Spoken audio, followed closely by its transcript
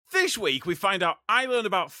This week, we find out I learned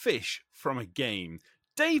about fish from a game.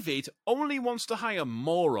 David only wants to hire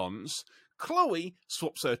morons. Chloe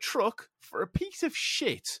swaps her truck for a piece of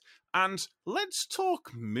shit. And let's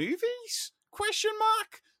talk movies? ?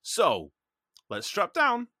 So, let's strap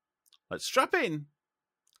down, let's strap in,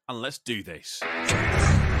 and let's do this.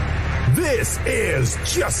 This is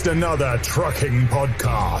just another trucking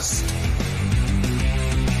podcast.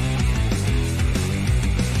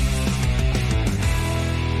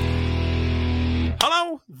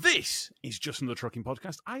 Hello, this is Just Another Trucking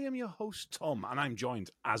Podcast. I am your host, Tom, and I'm joined,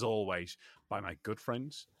 as always, by my good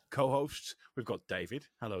friends, co-hosts. We've got David.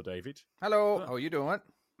 Hello, David. Hello. How are you doing?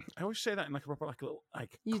 I always say that in like a proper, like a little,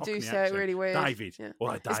 like You do Cockney say accent. it really weird. David. Yeah.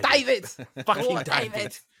 Well, It's David. Fucking Oh,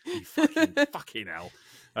 David. You fucking hell.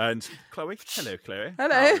 And Chloe. Hello, Chloe.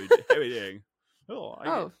 Hello. How are you doing?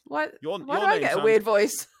 Oh, what? Your Why do I name get a sounds- weird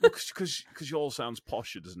voice? Because yours sounds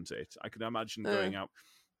posher, doesn't it? I can imagine going out.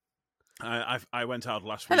 I went out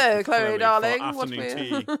last week. Hello, with Chloe, for darling. What's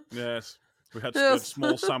afternoon tea. Yes, we had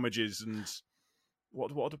small sandwiches and what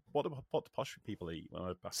do posh people eat when I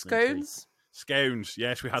have afternoon tea? Scones? Scones.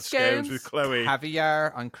 Yes, we had scones with Chloe.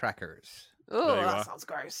 Caviar on crackers. Oh, There you are. that sounds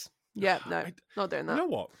gross. Yeah, no, not doing You that. know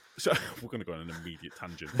what? So we're going to go on an immediate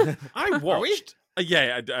tangent. I watched.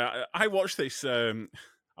 I watched this.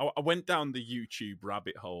 I went down the YouTube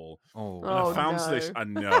rabbit hole. Oh, And I Oh, found no. this. I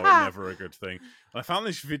know, never a good thing. And I found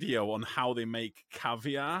this video on how they make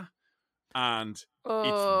caviar, and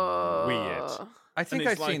Oh. weird. I think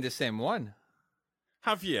it's I've like- seen the same one.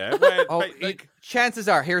 Have you? Where, Oh, like, chances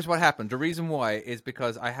are, here's what happened. The reason why is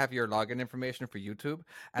because I have your login information for YouTube,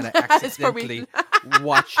 and I It's probably- accidentally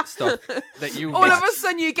watch stuff that you All of watch. a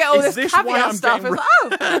sudden, you get all Is this this why caviar I'm stuff. getting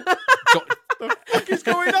It's like, oh, the fuck is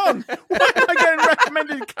going on? Why am I getting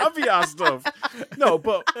recommended caviar stuff? No,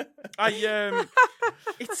 but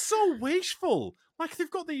it's so wasteful. Like they've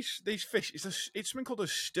got these fish. It's something called a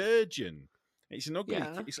sturgeon. It's an ugly.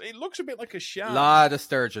 Yeah. It looks a bit like a shark. Lot of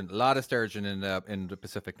sturgeon in the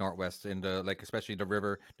Pacific Northwest, in the especially the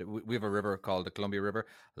river. We have a river called the Columbia River.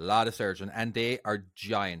 A lot of sturgeon, and they are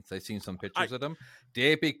giants. I've seen some pictures of them.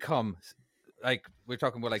 They become we're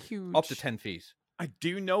talking about Huge. up to 10 feet. I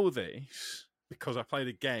do know this because I played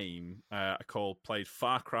a game played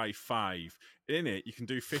Far Cry 5. In it, you can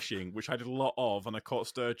do fishing, which I did a lot of, and I caught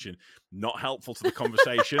sturgeon. Not helpful to the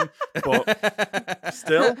conversation, but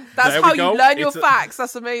still, that's there how we go. you learn your It's facts.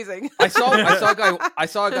 That's amazing. I saw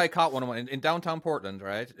a guy caught one of them in downtown Portland,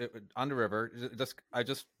 right, on the river. I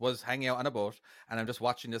just was hanging out on a boat, and I'm just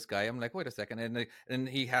watching this guy. I'm like, wait a second, and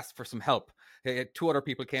he asked for some help. Two other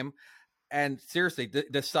people came. And seriously,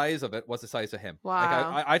 the size of it was the size of him.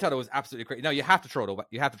 Wow. Like I thought it was absolutely crazy. No, you have to throw it.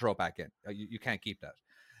 You have to throw it back in. You can't keep that.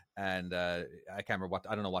 And I can't remember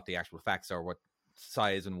I don't know what the actual facts are, what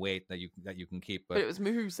size and weight that you can keep. But it was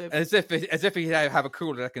massive. as if you have a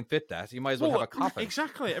cooler that can fit that, you might as well have a coffin.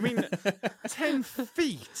 Exactly. I mean, 10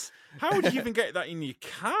 feet. How would you even get that in your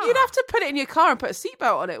car? You'd have to put it in your car and put a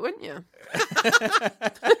seatbelt on it, wouldn't you?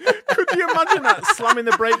 Could you imagine that slamming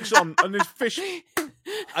the brakes on and this fish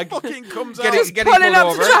fucking comes out? Just getting pulling pulled up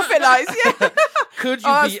over. to traffic lights. Yeah. Could you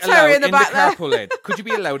Oh, be that's Terry allowed in the in the back there. carpool lane? Could you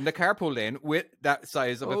be allowed in the carpool lane with that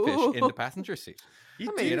size of a fish in the passenger seat?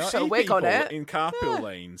 You I mean, do put see a wig people on it. in carpool Yeah.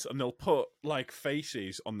 lanes, and they'll put like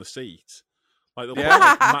faces on the seat, like they'll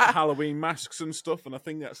Yeah. put like, Halloween masks and stuff. And I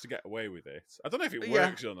think that's to get away with it. I don't know if it Yeah.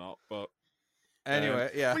 works or not, but Anyway,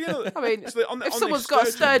 yeah. but, you know, I mean, so on if this someone's got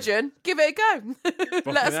a sturgeon, give it a go.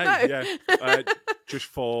 Let us know. Yeah. Just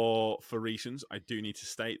for reasons, I do need to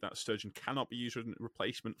state that sturgeon cannot be used as a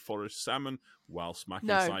replacement for a salmon while smacking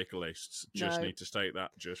No. cyclists. Just No. need to state that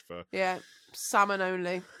just for Yeah, salmon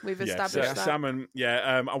only. We've established that. salmon.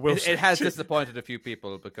 Yeah, I will. It has disappointed a few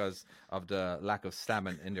people because of the lack of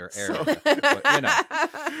salmon in their area. So- But, you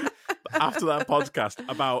know, After that podcast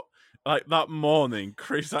about like that morning,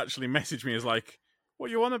 Chris actually messaged me as like, "What are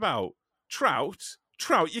you on about? Trout?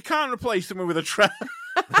 You can't replace them with a trout."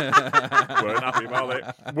 Weren't happy about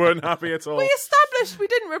it. Weren't happy at all. We established we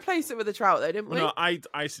didn't replace it with a trout, though, didn't we? No,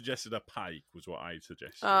 I suggested a pike was what I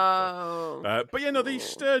suggested. Oh. But you know, these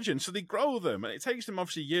sturgeons, so they grow them, and it takes them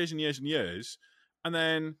obviously years and years and years, and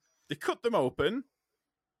then they cut them open,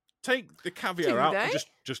 take the caviar Do out, they? and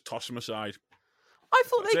just toss them aside. I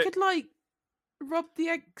thought That's they it. could like rub the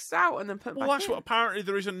eggs out and then put them Well, back that's in. what apparently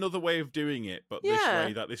there is another way of doing it, but Yeah.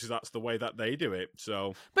 that's the way that they do it.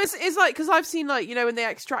 So But it's like, because I've seen like, you know, when they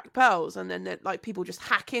extract pearls and then like people just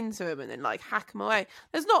hack into them and then like hack them away.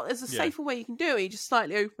 There's a Yeah. safer way you can do it. You just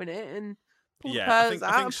slightly open it and pull Yeah, the I pearls think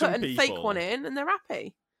out and some put a fake people- one in and they're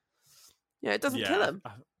happy. Yeah, it doesn't kill them.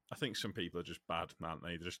 I think some people are just bad, aren't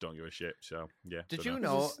they? They just don't give a shit. So yeah. Did don't you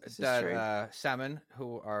know. know This is that true. salmon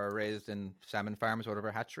who are raised in salmon farms,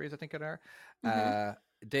 whatever hatcheries I think it are, Mhm.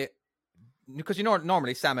 they because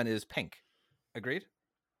normally salmon is pink. Agreed?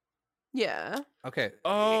 Yeah. Okay.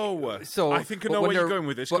 Oh, So I think I but know when where you're they're- going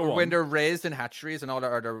with this. But Go when on. they're raised in hatcheries and all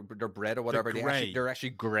that, or they're bred or whatever, grey. they're actually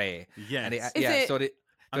grey. Yes. And they, Is yeah, it- so they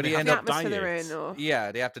And they they have end The up atmosphere they're diet. in, or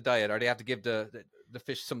yeah, they have to diet or they have to give the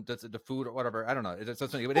fish some the food or whatever. I don't know. It's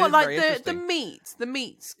something, but it what, is like very the interesting. meat? The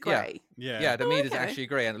meat's Yeah. grey. Yeah, the meat is okay. actually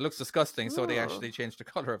grey and it looks disgusting. So they Oh. actually changed the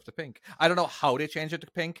color of the pink. I don't know how they changed it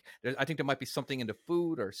to pink. I think there might be something in the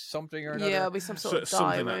food or something or Yeah, another. it'll be some sort of dye.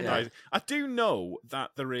 Something won't that it? dies. I do know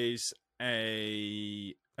that there is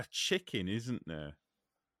a chicken, isn't there?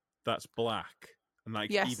 That's black, and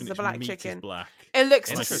like Yes, even it's a its black meat chicken. is black. It looks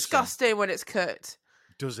Interesting. disgusting when it's cooked.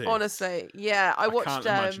 Does it? Honestly, yeah. I watched can't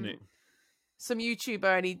imagine it. some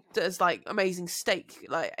YouTuber and he does like amazing steak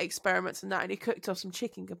like experiments and that, and he cooked off some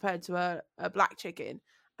chicken compared to a black chicken,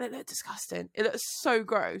 and it looked disgusting. It looked so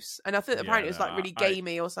gross, and I think Yeah, apparently it was like no, really I-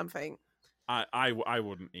 gamey or something. I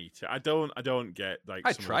wouldn't eat it. I don't get like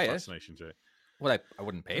I'd some try of it. the fascination to it. Well, I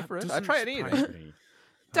wouldn't pay That for it. I'd doesn't try it either. surprise me.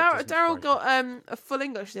 That doesn't Daryl surprise me. got a full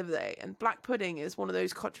English the other day, and black pudding is one of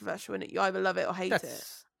those controversial, and you either love it or hate it.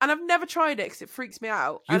 That's And I've never tried it because it freaks me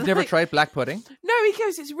out. you've And, never like, tried black pudding? No, he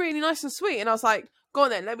goes, it's really nice and sweet. And I was like, go on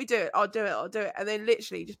then, let me do it. I'll do it. And then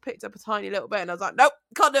literally just picked up a tiny little bit and I was like, nope,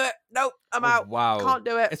 can't do it. Nope, I'm Oh, out. wow. Can't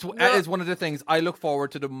do it. It's No. that is one of the things I look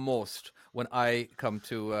forward to the most when I come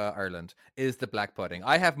to Ireland is the black pudding.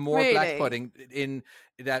 I have more black Really? pudding in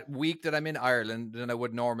that week that I'm in Ireland than I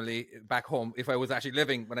would normally back home if I was actually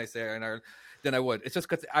living when I say in Ireland than I would. It's just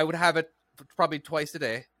because I would have it probably twice a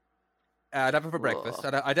day. I'd have it for breakfast.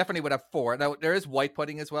 Whoa. I definitely would have 4. Now there is white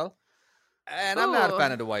pudding as well, and I'm not a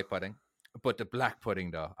fan Oh. of the white pudding, but the black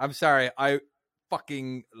pudding though. I'm sorry, I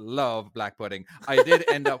fucking love black pudding. I did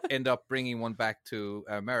end up bringing one back to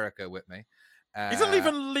America with me. Is that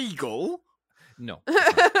even legal? No.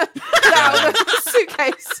 No, the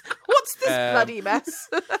suitcase. What's this bloody mess?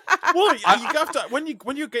 Well, you have to when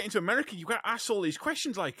you get into America, you got to ask all these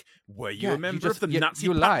questions like, were you Yeah, a you member just- of the you- Nazi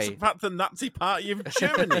you lie. the Nazi Party of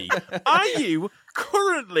Germany? Are you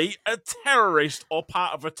currently a terrorist or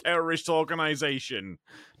part of a terrorist organization?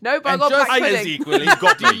 No, but I And got just black as pudding. equally,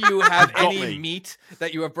 got do me. you have You got any me. meat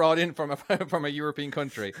that you have brought in from a European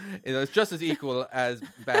country? It's just as equal as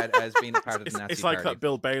bad as being a part of the Nazi It's like Party. that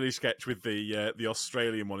Bill Bailey sketch with the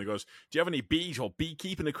Australian one. He goes, "Do you have any bees or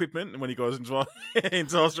beekeeping equipment?" And when he goes into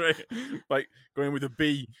into Australia, like going with a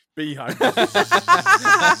beehive.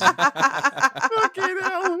 Fucking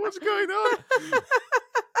hell! What's going on?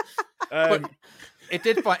 But it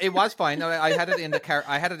did fine. It was fine. I had it in the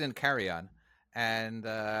carry-on, and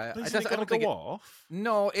I Isn't it don't gonna think go off?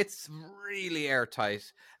 No, it's really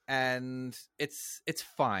airtight, and it's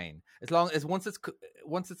fine as long as once it's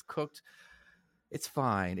cooked, it's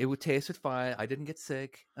fine. It would taste it fine. I didn't get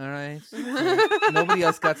sick. All right, nobody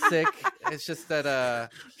else got sick. It's just that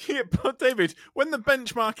Yeah, but David, when the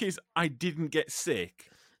benchmark is I didn't get sick,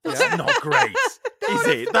 that's Yeah. not great, is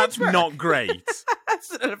it? That's not great.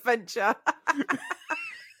 That's an adventure.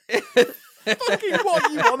 Fucking what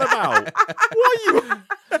are you on about? What are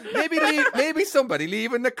you? maybe somebody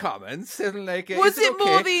leave in the comments and like, Was is it okay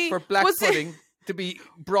more the- for black was it- pudding to be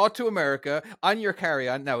brought to America on your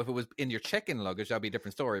carry-on? Now, if it was in your check-in luggage, that'd be a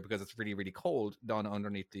different story because it's really, really cold down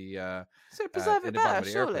underneath the. So preserve in it the bottom better, of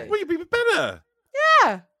the surely. airplane. Well, you'd be better.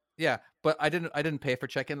 Yeah. Yeah, but I didn't pay for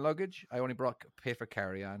check-in luggage. I only pay for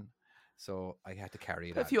carry-on, so I had to carry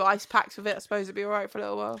it. Put a on. few ice packs with it. I suppose it'd be all right for a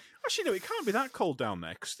little while. Actually, no, it can't be that cold down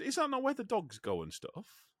there. 'Cause is that not where the dogs go and stuff?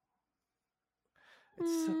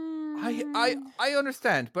 It's, Mm, I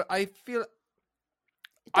understand, but I feel it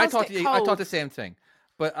I does thought get I cold. thought the same thing,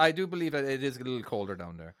 but I do believe that it is a little colder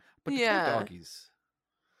down there. But the poor Yeah. doggies,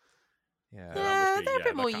 yeah, that Yeah, must be- they're a yeah, bit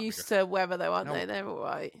that more can't be used good. to weather, though, aren't No. they? They're all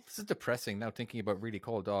right. this is depressing now thinking about really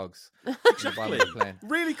cold dogs. at the bottom of the plane.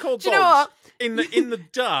 Really cold Do you know dogs what? in the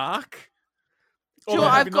dark. Do you Or know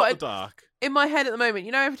what? maybe I've not got the dark. In my head at the moment,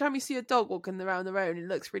 you know, every time you see a dog walking around the road and it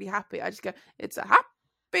looks really happy, I just go, it's a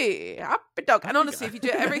happy dog. And honestly, if you do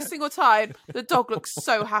it every single time, the dog looks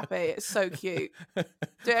so happy. It's so cute. Do it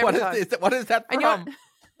every What time. is this? What is that And you're- from?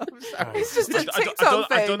 I'm sorry. It's just a I TikTok don't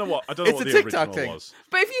thing. know what It's the a TikTok original thing. was.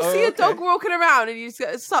 But if you Oh, see a okay. dog walking around and you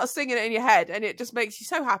just start singing it in your head and it just makes you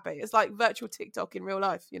so happy, it's like virtual TikTok in real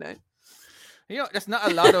life, you know? You know, there's not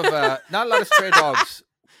a lot of stray dogs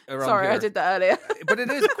around Sorry, here. I did that earlier. But it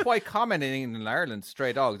is quite common in England and Ireland,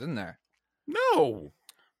 stray dogs, isn't there? No,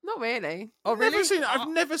 Not really. Oh, really? I've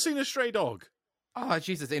never seen a stray dog. Oh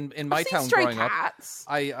Jesus! In my I've seen town stray growing up, cats.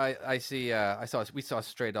 we saw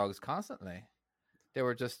stray dogs constantly. They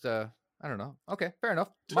were just I don't know. Okay, fair enough.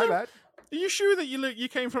 Do My you know- bad. Are you sure that you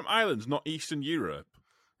came from Ireland, not Eastern Europe?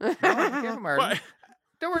 No, I came from Ireland. What?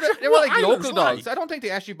 They were What like islands local like? dogs. I don't think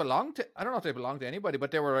they actually belonged to. I don't know if they belonged to anybody,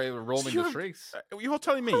 but they were roaming you the have- streets. You're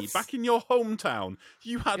telling me What? back in your hometown,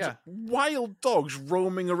 you had Yeah. wild dogs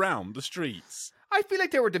roaming around the streets. I feel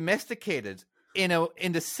like they were domesticated in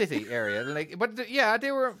the city area. Like, but yeah,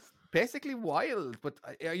 they were basically wild. But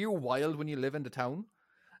are you wild when you live in the town?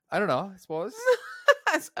 I don't know. I suppose.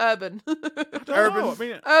 That's urban. I don't Urban.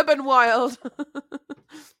 know. Urban wild.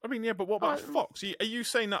 I mean, yeah, but what about a Um, fox? Are you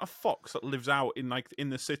saying that a fox that lives out in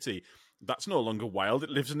the city, that's no longer wild? It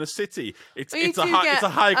lives in a city. It's Well, you it's a do high get it's a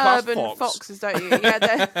high class urban fox. foxes, don't you?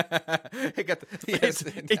 Yeah, Yes, It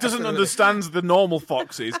doesn't absolutely. understand the normal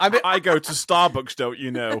foxes. I go to Starbucks, don't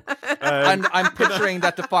you know? And I'm picturing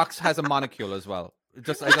that the fox has a monocule as well. I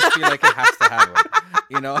just feel like it has to have one.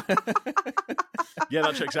 You know. Yeah,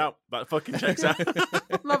 that checks out. That fucking checks out.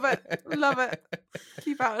 love it. Love it.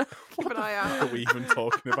 Keep an eye What are out. we even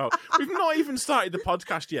talking about? We've not even started the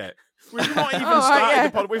podcast yet. We've not even Oh, right, started yeah.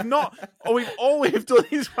 the pod. We've not. All we've done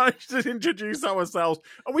is managed to introduce ourselves,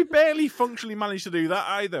 and we barely functionally managed to do that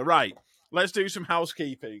either. Right. Let's do some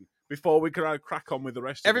housekeeping before we can crack on with the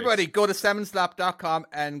rest. Everybody, of this. go to sevenslap.com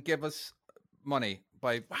and give us money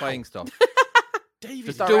by buying stuff. David,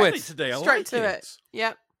 Just you're do on it. today. I Straight like to it.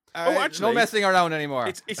 Yep. Oh, actually, no messing around anymore.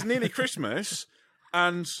 It's nearly Christmas,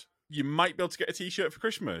 and you might be able to get a T-shirt for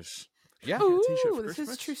Christmas. Yeah. Ooh, t-shirt for this is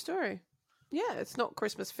Christmas? a true story. Yeah, it's not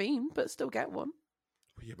Christmas themed, but still get one.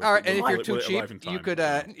 Yeah, but All right, and if will you're it- too will it cheap, arrive in you time?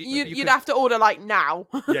 could. You'd could- have to order like now.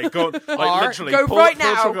 Yeah, go on, like Or literally go pull, right pull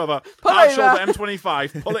the now. truck over, Pull hard over. shoulder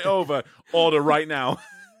M25, pull it over, order right now.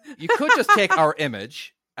 You could just take our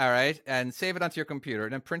image, all right, and save it onto your computer,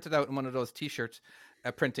 and then print it out in one of those T-shirt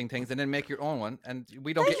printing things, and then make your own one, and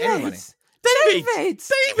we don't get any money. David!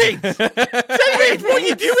 David! David! David, what are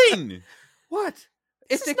you doing? What?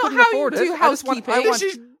 If This they is not couldn't how you afford do it, I just want- housekeeping. This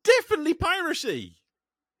is definitely piracy.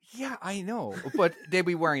 Yeah, I know, but they'd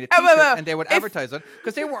be wearing a Oh, T-shirt, well, and they would if- advertise it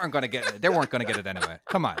because they weren't going to get it. They weren't going to get it anyway.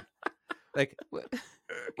 Come on, like We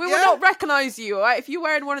Yeah. will not recognise you, all right? If you're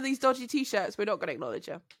wearing one of these dodgy T-shirts, we're not going to acknowledge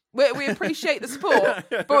you. We appreciate the support,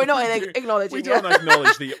 but we're not acknowledging We you. don't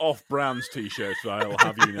acknowledge the off-brands T-shirts, I'll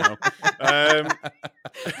have you know.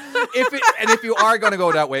 if you are going to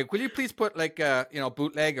go that way, will you please put like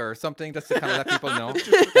bootleg or something just to kind of let people know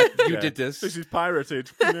that you Yeah, did this? This is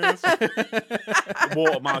pirated. Yes.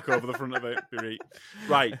 Watermark over the front of it.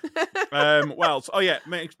 Right.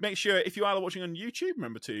 Make sure if you are watching on YouTube,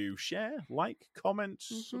 remember to share, like, comment,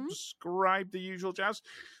 subscribe, the usual jazz.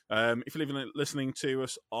 If you're listening to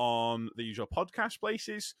us on the usual podcast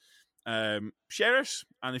places, share us.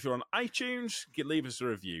 And if you're on iTunes, leave us a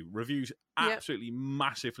review. Reviews absolutely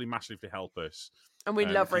massively help us. And we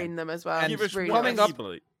love reading them as well. And Give It's us really coming nice.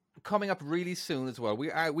 up- Coming up really soon as well.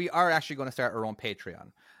 We are actually going to start our own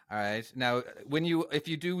Patreon. All right. Now, if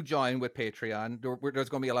you do join with Patreon, there's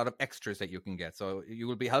going to be a lot of extras that you can get. So you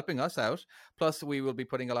will be helping us out. Plus, we will be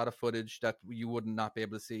putting a lot of footage that you would not be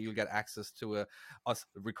able to see. You'll get access to us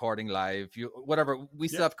recording live. We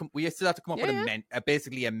still have to come up with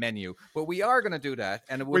basically a menu. But we are going to do that,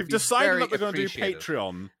 and it will We've be decided very that we're going to do appreciated.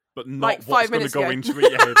 Patreon, but not Like what's 5 going to minutes go ago. into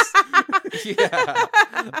it yet.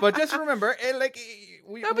 Yeah, but just remember,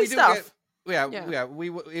 we There'll be do stuff. get. Yeah.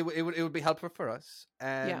 It would be helpful for us,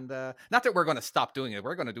 and not that we're going to stop doing it.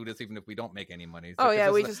 We're going to do this even if we don't make any money. Oh, Because yeah,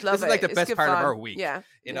 this we is just love This it. is like the It's best good part of fun. our week. Yeah.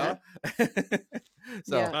 you know.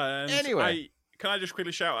 So Yeah. And Anyway. can I just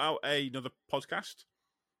quickly shout out another podcast?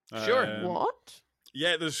 Sure. What?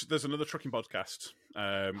 Yeah, there's another trucking podcast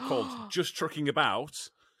called Just Trucking About.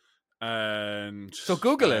 And so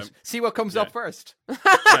Google it. See what comes yeah. up first.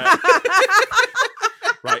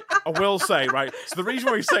 Right, I will say, right. So the reason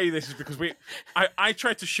why we say this is because I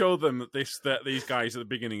tried to show them that these guys at the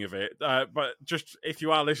beginning of it, but just if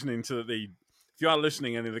you are listening,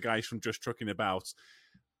 any of the guys from Just Trucking About,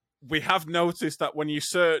 we have noticed that when you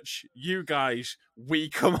search you guys, we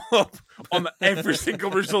come up on every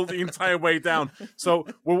single result the entire way down. So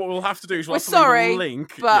what we'll have to do is We're have to leave sorry, a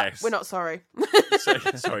link. but Yes. we're not sorry.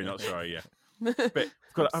 Sorry, not sorry. Yeah.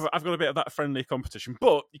 But I've got a bit of that friendly competition,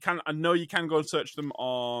 but I know you can go and search them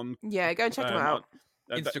on Yeah, go and check them out.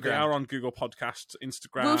 Instagram. They are on Google Podcasts,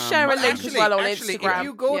 Instagram. We'll share a link as well on Instagram.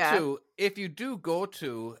 If you do go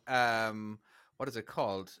to what is it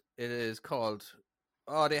called? It is called.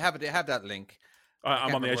 Oh, they have that link.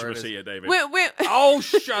 I'm on the edge of where a it seat here, David. Oh,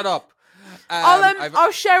 shut up!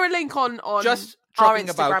 I'll share a link on just our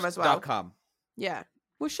Instagram as well. truckingabout.com. Yeah,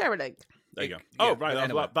 we'll share a link. There you go. Yeah, Oh, but right.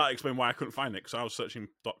 anyway. That explained why I couldn't find it, because I was searching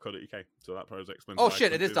 .co.uk. So that probably explains Oh why I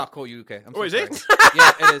shit! It couldn't is do that. .co.uk. I'm Oh, so is sorry. it?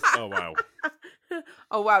 Yeah, it is. Oh, wow.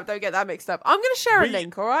 Oh wow, don't get that mixed up. I'm going to share a We-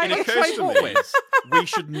 link, all right? It Let's occurs try to both me ways. we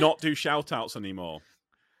should not do shout-outs anymore.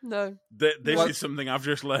 No. This Well- is something I've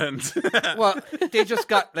just learned. Well, they just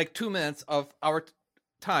got like 2 minutes of our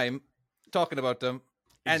time talking about them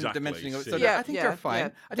and Exactly, mentioning it. see. So Yeah, I think yeah, they're fine. yeah.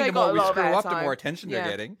 I They think the got more a we lot of screw up, the airtime. more attention Yeah.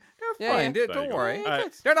 they're getting. They're Yeah, fine. yeah. There Don't you go. worry.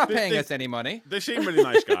 good. They're not They- paying they- us any money. They seem really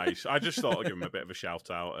nice guys. I just thought I'd give them a bit of a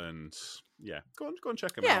shout-out, and yeah, go and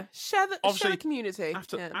check them Yeah, out. share the Obviously, community.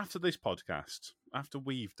 After yeah. after this podcast, after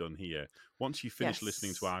we've done here, once you finish Yes.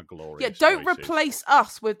 listening to our glorious Yeah, don't voices- replace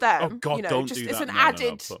us with them. Oh God, you know, don't just do it's that. an No, no, no,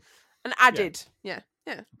 added, but an added. Yeah,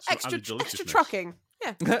 yeah. Some Extra, added extra deliciousness. trucking.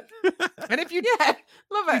 Yeah, And if you, yeah,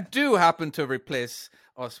 love you it. do happen to replace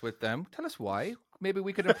us with them, tell us why. Maybe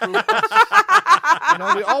we could improve us. You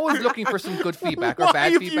know, we're always looking for some good feedback or Why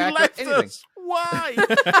bad have feedback you left or anything. us? Why?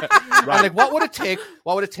 I'm like, what would it take?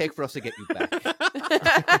 What would it take for us to get you back?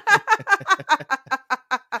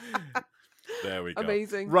 There we go.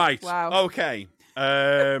 Amazing. Right. Wow. Okay.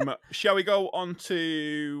 Shall we go on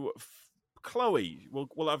to Chloe?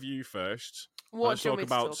 We'll have you first. What Let's do you talk want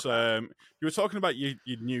me about. to talk about? You were talking about your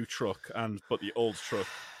new truck, but the old truck.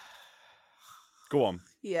 Go on.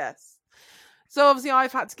 Yes. So obviously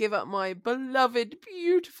I've had to give up my beloved,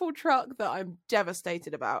 beautiful truck that I'm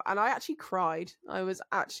devastated about. And I actually cried. I was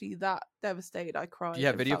actually that devastated. I cried. Do you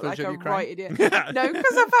have and video felt footage like of a you crying? right idiot. No, because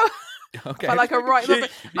I Okay. felt like a right You- little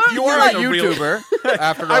bit. You Oh, are like- a YouTuber,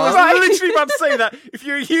 after all. I was Right. literally about to say that. If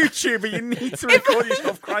you're a YouTuber, you need to record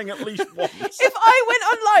yourself crying at least once. If I went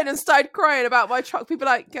online and started crying about my truck, people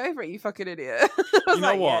are like, go over it, you fucking idiot. I was You know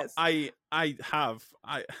like, what?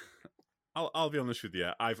 yes. I'll be honest with you.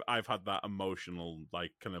 I've had that emotional,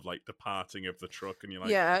 like, kind of like departing of the truck, and you're like,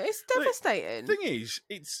 Yeah, it's Like, devastating. thing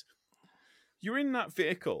is, you're in that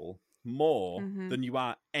vehicle more Mhm. than you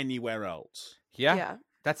are anywhere else. Yeah, Yeah.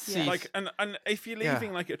 that's Yeah. Like, and if you're Yeah.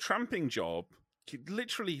 leaving like a tramping job, you're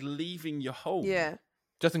literally leaving your home. Yeah.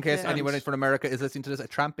 just in case Yeah. anyone from America is listening to this. A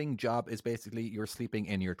tramping job is basically you're sleeping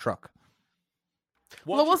in your truck.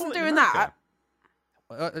 What Well, I do you wasn't call it in doing America?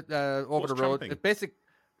 Over What's the road. tramping? Basic.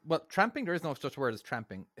 Well, tramping. There is no such word as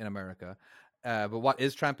tramping in America. But what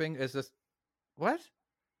is tramping? Is this what?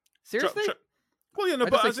 Seriously? Well, you know, I,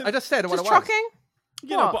 but just, as in, I just said what Just it was. trucking?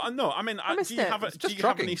 you know, what? but no, I mean, I missed do you it. have It's do just you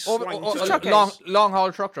have trucking. any slang? Over- Just over- truckers. long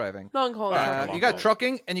haul truck driving. Long haul. Right, trucking. okay. You got haul.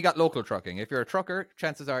 trucking and you got local trucking. If you're a trucker,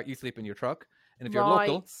 chances are you sleep in your truck, and if you're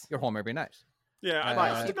local, Right. you're home every night. Yeah, I Right, don't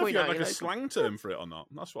so know if you point had like out, a you slang term for it or not.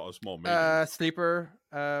 That's what I was more meaning. Sleeper.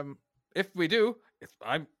 If we do, if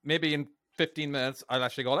I'm maybe in 15 minutes, I'll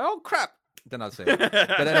actually go, oh crap, then I'll say it. But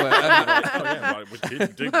anyway, Oh, yeah, right, we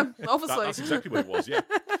did. Obviously. That's exactly what it was. Yeah,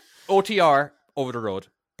 OTR over the road.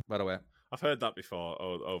 By the way, I've heard that before.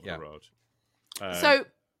 Over Yeah. the road. So,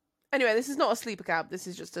 anyway, this is not a sleeper cab. This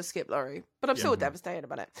is just a skip lorry. But I'm still Yeah. devastated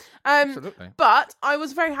about it. absolutely. But I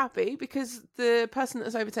was very happy because the person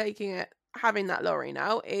that's overtaking it, having that lorry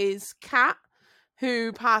now, is Kat,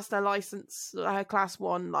 who passed her license, her class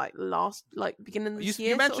 1, beginning of this year.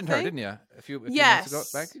 You sort of mentioned her, thing. didn't you? A few Yes.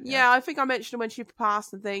 months ago back. Yeah, I think I mentioned her when she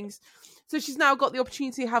passed and things. So she's now got the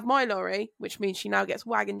opportunity to have my lorry, which means she now gets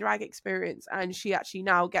wagon drag experience, and she actually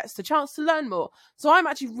now gets the chance to learn more. So I'm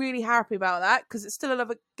actually really happy about that because it's still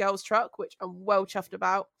another girl's truck, which I'm well chuffed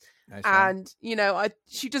about. Nice one. And you know,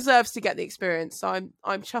 she deserves to get the experience. So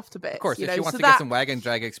I'm chuffed a bit. Of course, you if know, she wants so to that, get some wagon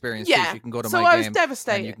drag experience, too, yeah. she can go to So my I was game,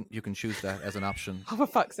 devastated. and you can choose that as an option. Oh, for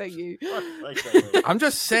fuck's sake, you. I'm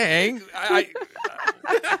just saying.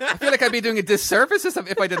 I feel like I'd be doing a disservice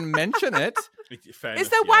if I didn't mention it. Is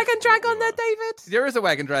there wagon drag on there, David? There is a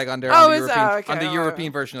wagon drag on there Oh, on the is there? European, Okay, on the all right.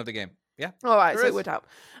 European version of the game. Yeah. All right, There so is. it would help.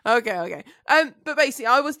 Okay. But basically,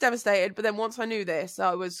 I was devastated. But then once I knew this,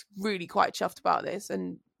 I was really quite chuffed about this,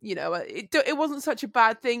 and you know, it wasn't such a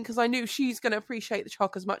bad thing because I knew she's going to appreciate the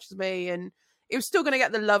truck as much as me, and it was still going to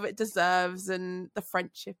get the love it deserves and the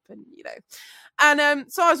friendship, and you know,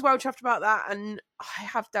 and so I was well chuffed about that, and I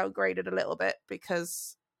have downgraded a little bit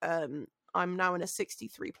because I'm now in a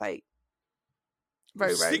 63 plate.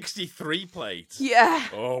 Road. 63 plates. Yeah.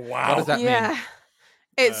 Oh wow. What does that yeah. mean?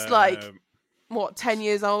 It's like Um, what, 10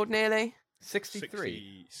 years old nearly.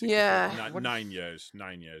 63. 60, Yeah. 9 years.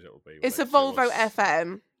 9 years it will be. It's a So Volvo what's-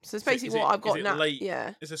 FM. So it's So basically is what it- I've got is it now. late?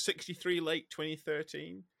 Yeah. Is a 63 late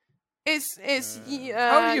 2013? It's How do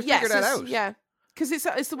you figure that out? Yeah. Because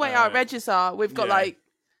it's the way our regis are. We've got yeah. like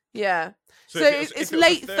So, if it was- it's if it was a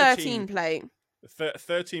late 13 plate.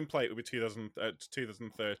 13 plate would be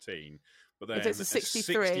 2013, but then If it's a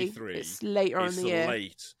 63, it's later on in it's the year.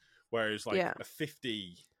 late. Whereas like Yeah. a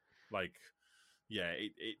 50, like yeah,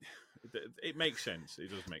 it makes sense. It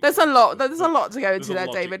does make There's sense. a lot. There's a lot to go there's into a there,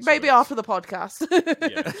 logic David. to Maybe it. after the podcast.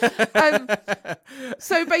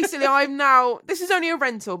 So basically, I'm now. This is only a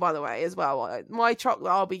rental, by the way, as well. My truck that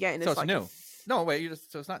I'll be getting is So it's like new. No, wait.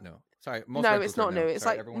 So it's not new. Sorry. Most no, rentals it's not are new. It's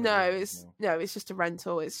Sorry, like everyone no, agrees it's new. no, it's just a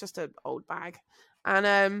rental. It's just an old bag,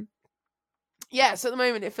 and yeah. So at the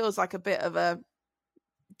moment, it feels like a bit of a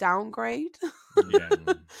downgrade, Yeah.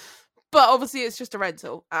 but obviously, it's just a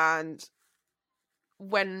rental, and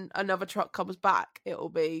when another truck comes back, it'll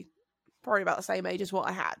be probably about the same age as what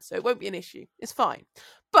I had, so it won't be an issue. It's fine.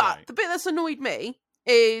 But Right. the bit that's annoyed me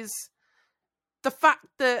is the fact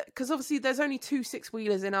that, because obviously there's only 2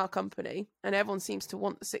 6-wheelers in our company, and everyone seems to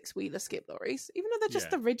want the 6-wheeler skip lorries, even though they're just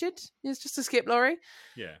Yeah. the rigid. It's just a skip lorry,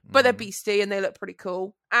 Yeah. but they're Mhm. beastie and they look pretty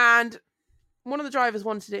cool. And one of the drivers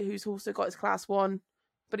wanted it, who's also got his class 1,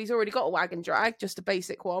 but he's already got a wagon drag, just a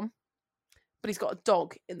basic one. But he's got a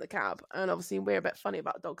dog in the cab, and obviously we're a bit funny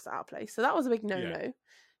about dogs at our place, so that was a big no-no. Yeah.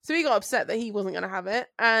 So he got upset that he wasn't going to have it,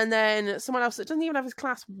 and then someone else that doesn't even have his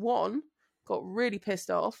class 1 got really pissed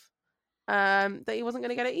off that he wasn't going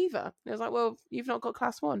to get it either. And it was like, well, you've not got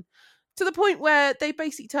class 1, to the point where they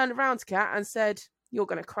basically turned around to Kat and said, "You're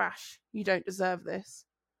going to crash. You don't deserve this.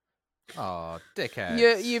 Oh,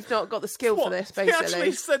 dickhead. You've not got the skill for What? this." He Basically,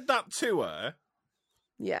 actually said that to her.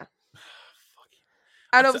 yeah. Fuck.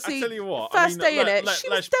 And I obviously, tell you what, first day in it, let's- she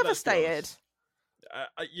was let's be honest. devastated.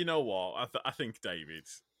 You know what? I think David.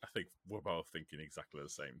 I think we're both thinking exactly the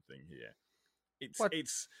same thing here. What?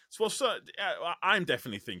 I'm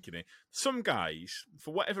definitely thinking it. Some guys,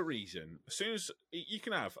 for whatever reason, as soon as you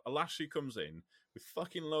can have a lass who comes in with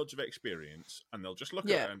fucking loads of experience, and they'll just look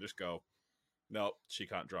Yeah. at her and just go, "No, she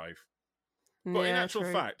can't drive." But in Yeah, actual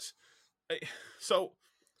true. fact, so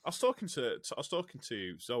I was talking to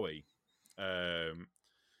Zoe,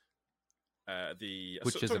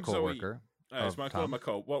 Which is a talking to Zoe, co-worker. it's of one Tom. of my Yeah,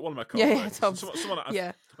 co-workers. Tom. Someone that I've,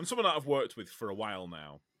 Yeah, and someone that I've worked with for a while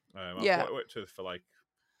now. I've Yeah. worked with for like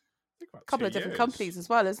I think about a couple 2 of different years. companies as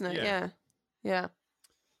well, isn't it? Yeah. Yeah.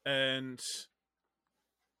 And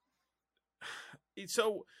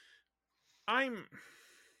so I'm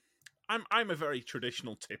a very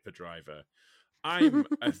traditional tipper driver. I'm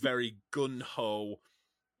a very gun ho,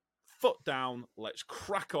 foot down, let's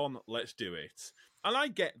crack on, let's do it. And I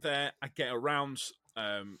get there, I get around. We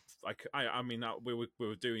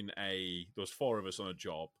were doing there was 4 of us on a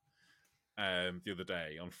job the other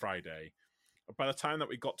day on Friday. By the time that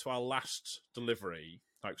we got to our last delivery,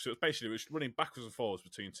 so it was running backwards and forwards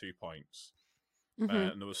between 2 points,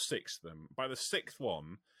 Mhm. and there was 6 of them. By the 6th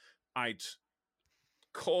one, I'd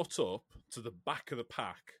caught up to the back of the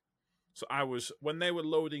pack. So I was, when they were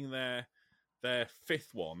loading their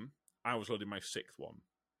 5th one, I was loading my 6th one.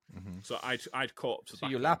 Mhm. So I'd caught up to the So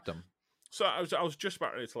back you of them. lapped them. So I was just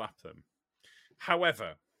about ready to lap them.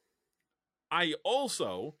 However, I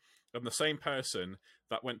also am the same person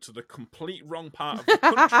that went to the complete wrong part of the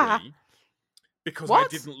country because I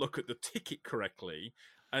What? didn't look at the ticket correctly.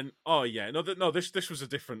 And this was a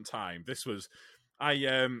different time. This was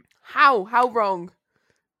How wrong?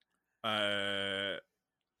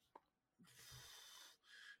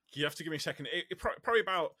 you have to give me a second. Probably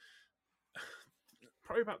about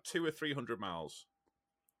 200 or 300 miles.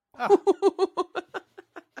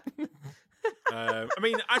 I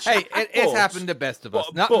mean, actually, Hey, it's happened to best of us.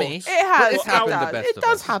 but- Not but- me. It has. It's happened to It best of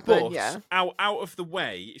does us. happen. But Yeah. out of the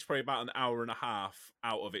way, it's probably about an hour and a half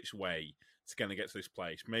out of its way to kind of get to this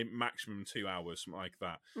place. Maybe maximum 2 hours, something like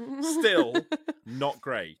that. Still not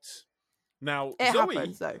great. Now, It Zoe,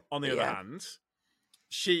 happens though. on the But other yeah. hand,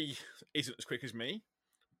 she isn't as quick as me,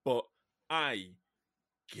 but I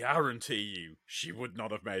guarantee you she would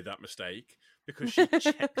not have made that mistake because she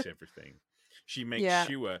checks everything. She makes Yeah.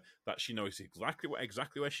 sure that she knows exactly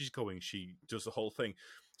where she's going. She does the whole thing.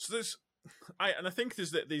 So I think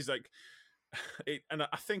there's these like, and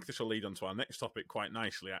I think this will lead on to our next topic quite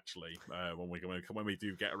nicely, actually, when we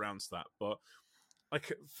do get around to that. But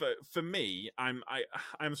like for me, I'm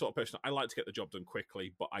the sort of person, I like to get the job done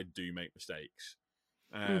quickly, but I do make mistakes.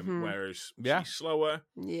 Mhm. Whereas Yeah. she's slower,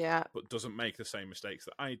 Yeah. but doesn't make the same mistakes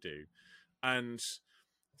that I do. And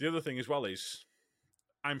the other thing as well is,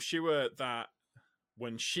 I'm sure that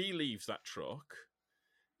when she leaves that truck,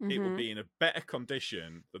 it will Mhm. be in a better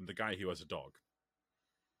condition than the guy who has a dog.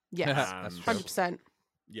 Yes. That's true. 100%.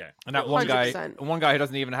 Yeah. And that Well, one guy, 100%. who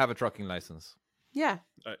doesn't even have a trucking license. Yeah.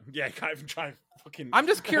 Can't even try and fucking... I'm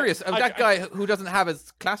just curious of that guy who doesn't have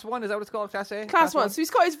his class 1. Is that what it's called? Class A? Class 1. So he's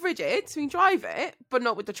got his rigid, so he can drive it, but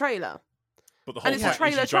not with the trailer. But the and whole it's a point is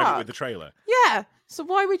trailer you drive it truck. with the trailer. Yeah. So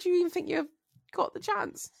why would you even think you've got the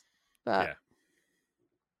chance? But Yeah.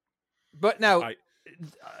 But now, I-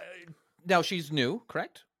 Now she's new,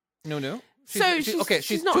 correct? No.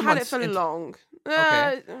 She's not 2 had it months for into- long.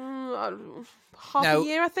 Okay. Half Now- a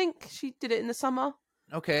year, I think. She did it in the summer.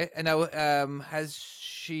 Okay, and now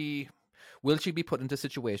will she be put into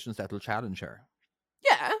situations that will challenge her?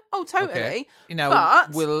 Yeah. Oh, totally. Okay. Now,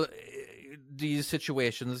 But- will these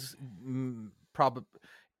situations probably?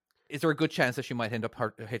 Is there a good chance that she might end up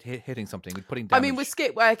hitting something, putting damage? I mean, with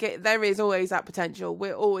skip work, there is always that potential.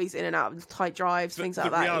 We're always in and out of tight drives, things like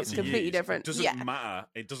that. It's completely different. It doesn't matter.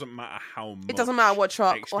 It doesn't matter how much. It doesn't matter what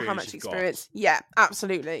truck or how experience much you've got. experience. Yeah,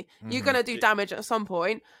 absolutely. You're Mhm. going to do damage at some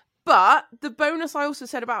point. But the bonus I also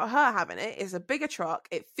said about her having it is a bigger truck.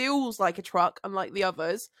 It feels like a truck, unlike the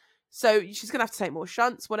others. So she's going to have to take more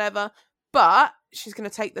shunts, whatever. But she's going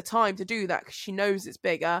to take the time to do that because she knows it's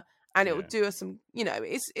bigger. And it will Yeah. do us some,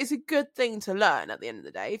 it's a good thing to learn at the end of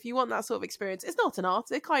the day. If you want that sort of experience, it's not an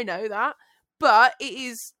Arctic, I know that. But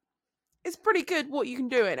it's pretty good what you can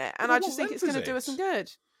do in it. And Well, I just what think it's length going is to do us it? some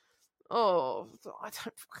good. Oh, I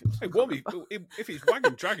don't fucking It won't be if it's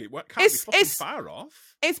wagon drag. It can't be It's- fucking it's- far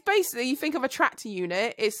off. It's basically, you think of a tractor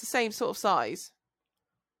unit, it's the same sort of size.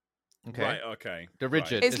 okay. Right. Okay. The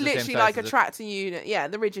rigid. It's the same literally size like a as it. tractor unit. Yeah,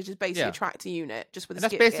 the rigid is basically Yeah. a tractor unit, just with And a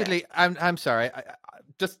that's skip gear. basically. I'm sorry. I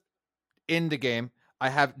just in the game,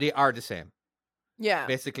 they are the same. Yeah.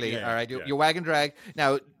 Basically, Yeah, all right. yeah. Your wagon drag.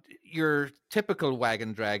 Now, your typical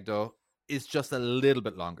wagon drag though is just a little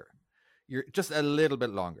bit longer. You're just a little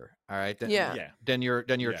bit longer. All right. Yeah. Yeah. Than your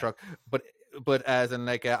Yeah. truck, but as in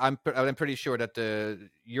like I'm pretty sure that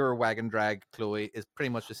your wagon drag, Chloe, is pretty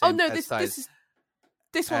much the same. Oh no, as size.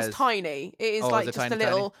 this one's as- tiny. It is Oh, is like it just tiny, a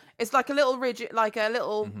tiny? little. It's like a little rigid, like a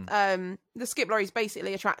little. Mhm. The skip lorry is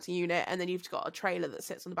basically a tractor unit, and then you've got a trailer that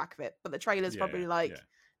sits on the back of it. But the trailer's probably like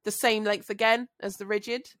the same length again as the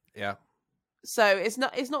rigid. Yeah. So it's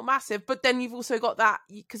not massive. But then you've also got that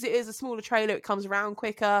because it is a smaller trailer. It comes around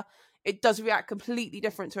quicker. It does react completely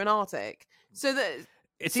different to an Arctic. So that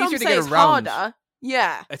It's some easier to say get it's around. harder.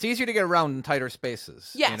 Yeah. It's easier to get around in tighter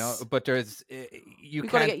spaces. You know, Yes. but there's you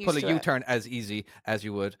We've gotta can't get pull a used to it. U-turn as easy as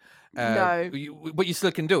you would. No. But you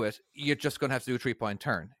still can do it. You're just going to have to do a 3-point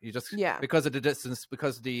turn. You just Yeah. because of the distance,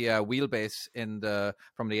 because of the wheelbase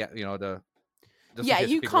from the the. just in Yeah, case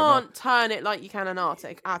you people don't know. can't turn it like you can an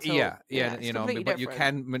Arctic at all. Yeah, it's you know, completely but you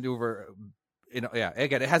different. can maneuver. Yeah.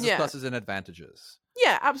 Again, it has its Yeah. pluses and advantages.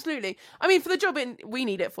 Yeah, absolutely. I mean, for the job we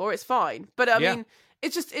need it for, it's fine. But I Yeah. mean,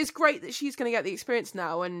 it's great that she's going to get the experience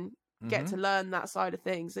now and get Mhm. to learn that side of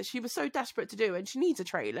things that she was so desperate to do. And she needs a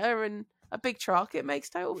trailer and a big truck. It makes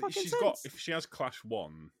total fucking sense. If she has Class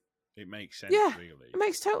 1, it makes sense. Yeah, Really. It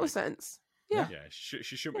makes total sense. Yeah, Yeah. She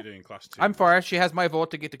shouldn't be doing Class 2. I'm for her. She has my vote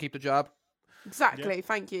to keep the job, exactly.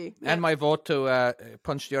 Thank you. Yeah. and my vote to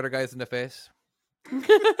punch the other guys in the face.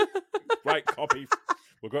 Right, copy.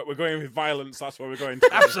 We're going with violence. That's where we're going.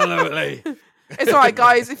 Absolutely. It's all right,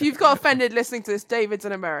 guys. If you've got offended listening to this, David's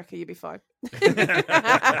in America. You'll be fine. All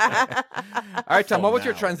right, Tom. For What was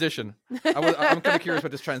your now. transition? I'm kind of curious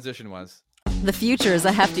what this transition was. The future is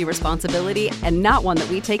a hefty responsibility and not one that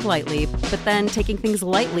we take lightly, but then taking things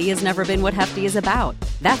lightly has never been what Hefty is about.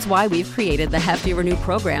 That's why we've created the Hefty Renew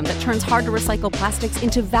program that turns hard to recycle plastics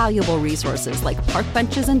into valuable resources like park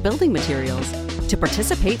benches and building materials. To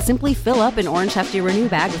participate, simply fill up an orange Hefty Renew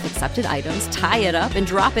bag with accepted items, tie it up, and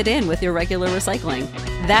drop it in with your regular recycling.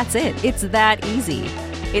 That's it. It's that easy.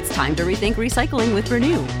 It's time to rethink recycling with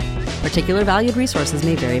Renew. Particular valued resources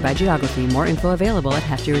may vary by geography. More info available at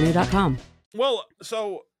heftyrenew.com. Well,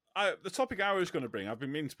 so the topic I was going to bring, I've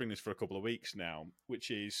been meaning to bring this for a couple of weeks now,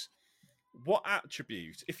 which is what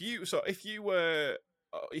attribute if you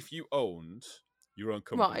owned your own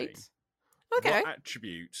company, Right. Okay. what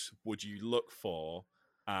attributes would you look for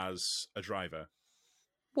as a driver?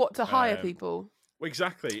 What to hire Um, people? Well,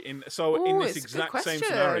 exactly. In Ooh, this it's a good exact same question.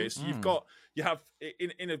 scenario, so Mm. you have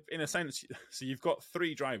in a sense, so you've got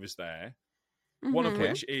 3 drivers there. One of Mhm.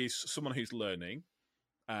 which is someone who's learning,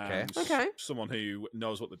 and Okay. someone who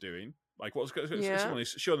knows what they're doing. Like Yeah. someone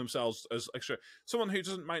who's showing themselves as extra. Someone who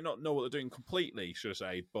might not know what they're doing completely, should I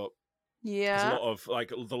say, but there's Yeah.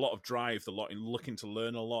 a lot of drive, a lot in looking to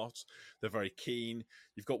learn a lot. They're very keen.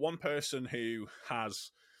 You've got one person who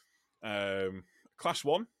has Class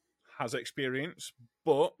 1, has experience,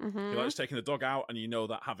 but he Mhm. likes taking the dog out, and you know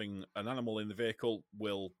that having an animal in the vehicle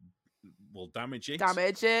will damage it.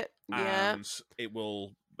 Damage it. Yeah. And it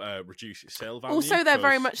will reduce its sale value. Also, they're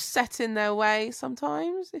very because- much set in their way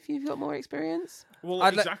sometimes if you've got more experience. well,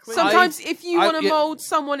 I'd exactly. Sometimes if you want to yeah. mold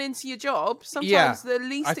someone into your job, sometimes Yeah. the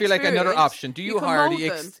least I feel like another experience, option. Do you you can hire mold the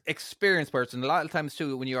them. experienced person? A lot of times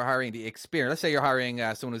too, when you're hiring the experience, let's say you're hiring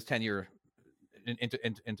someone who's 10 year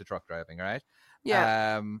into truck driving, right?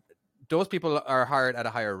 Yeah. those people are hired at a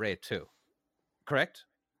higher rate too. Correct?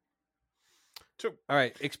 So, All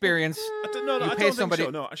right, experience. I don't know. You I pay don't somebody-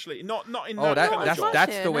 think so. No, actually, not in Oh, that kind of job.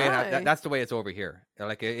 that's the way No. that's the way it's over here.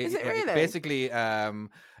 Like Is it really? basically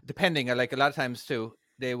depending, like a lot of times too,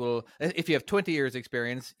 they will, if you have 20 years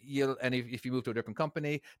experience, if you move to a different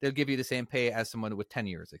company, they'll give you the same pay as someone with 10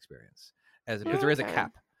 years experience, because there is a Okay.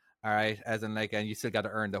 cap. All right, as in and you still got to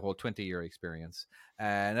earn the whole 20-year experience,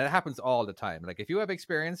 and it happens all the time. Like if you have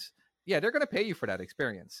experience, yeah, they're going to pay you for that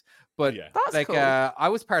experience. But Yeah. That's cool. I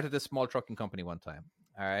was part of this small trucking company one time.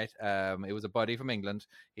 All right, it was a buddy from England.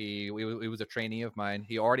 He was a trainee of mine.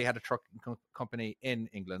 He already had a trucking company in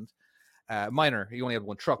England. Minor. He only had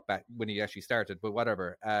one truck back when he actually started, but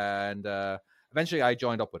whatever. And eventually, I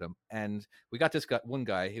joined up with him, and we got this one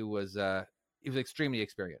guy who was extremely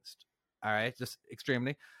experienced. All right, just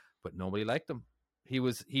extremely, but nobody liked him. He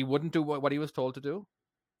wouldn't do what he was told to do.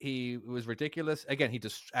 He was ridiculous. Again, he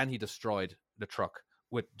destroyed the truck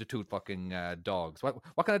with the two fucking dogs.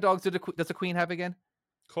 What kind of dogs does the Queen have again?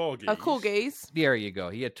 Corgis. Corgis. There you go.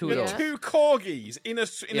 He had two You of had those. two corgis in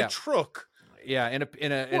a truck. Yeah, in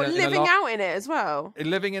a What, living out in it as well?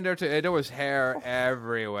 living in there too. There was hair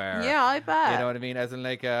everywhere. Yeah, I bet. You know what I mean? As in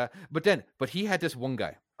but he had this one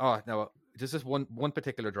guy. Oh no, just this one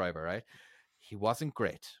particular driver, right? He wasn't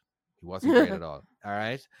great. He wasn't great at all. All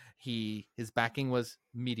right. His backing was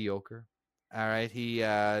mediocre. All right. He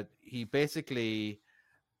basically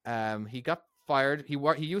he got fired. He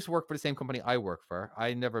used to work for the same company I work for.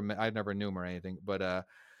 I never knew him or anything, but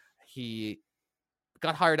he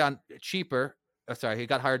got hired on cheaper. He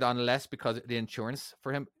got hired on less because of the insurance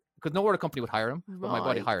for him, because no other company would hire him, but my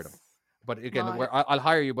buddy hired him. But again, Right. I'll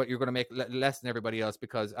hire you, but you're going to make less than everybody else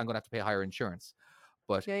because I'm going to have to pay higher insurance.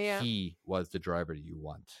 But he was the driver you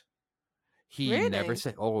want. He never Really?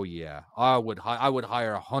 said, "Oh yeah, I would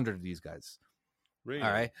hire 100 of these guys." Really?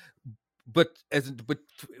 All right, but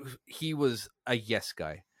he was a yes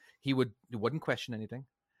guy. He wouldn't question anything.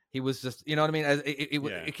 He was just, you know what I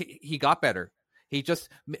mean. He got better.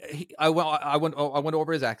 I went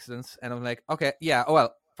over his accidents, and I'm like, okay, yeah. Oh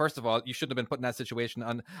well, first of all, you shouldn't have been put in that situation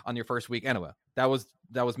on your first week anyway. That was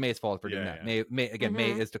May's fault for doing that. Yeah.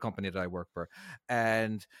 May is the company that I work for,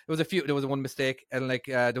 and there was one mistake, and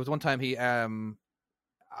there was one time he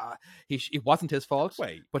it wasn't his fault.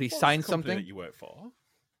 Wait, but he what's signed the company something. that you work for?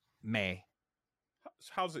 May,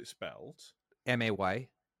 How's it spelled? May.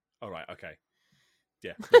 All right. Okay.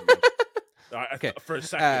 Yeah. never mind. Okay. For a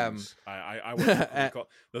second, I work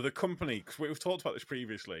for the company, because we've talked about this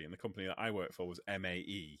previously, and the company that I work for was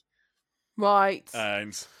MAE. Right.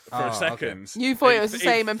 And for Oh, a okay. second, You thought it was the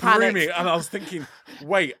same and threw panicked. me, and I was thinking,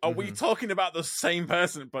 wait, are we talking about the same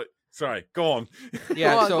person? But sorry, go on.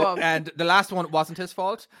 Yeah. Go on. And the last one wasn't his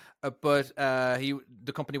fault, but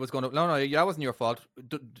the company was going to, no, that wasn't your fault.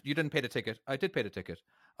 You didn't pay the ticket. I did pay the ticket.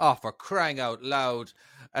 Oh, for crying out loud!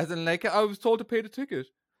 As in, I was told to pay the ticket.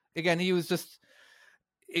 Again, he was just.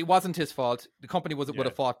 It wasn't his fault. The company would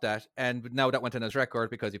have fought that, and now that went on his record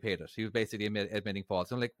because he paid it. He was basically admitting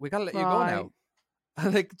faults. I'm like, we gotta let you go now.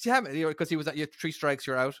 I'm like, damn it, because he was at 3 strikes,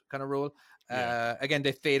 you're out kind of rule. Yeah. Again,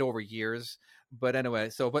 they fade over years, but anyway.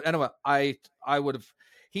 I would have.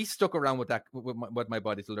 He stuck around with that with my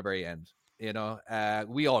buddy till the very end. You know,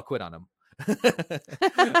 we all quit on him,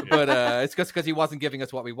 but it's just because he wasn't giving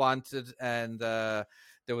us what we wanted, and there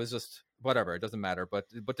was just whatever. It doesn't matter. But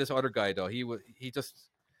this other guy though, he just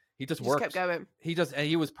worked. Kept going. And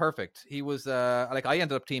he was perfect. He was I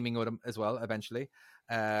ended up teaming with him as well eventually,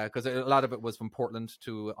 because a lot of it was from Portland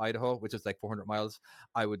to Idaho, which is like 400 miles.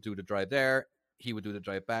 I would do the drive there. He would do the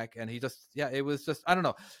drive back, and it was just, I don't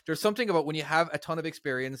know. There's something about when you have a ton of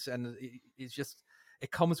experience, and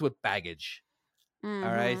it comes with baggage. Mm-hmm.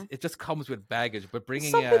 All right, it just comes with baggage. But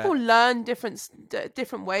bringing some people learn different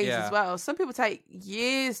ways Yeah. as well. Some people take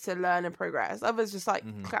years to learn and progress. Others just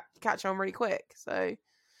Mhm. catch on really quick. So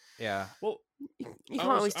yeah. Well, you I can't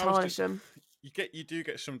was- always I was tarnish just- them. you do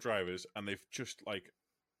get some drivers, and they've just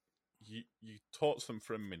you talk to them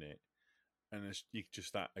for a minute, and it's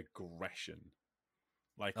just that aggression.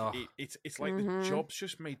 Oh. It's like Mhm. the job's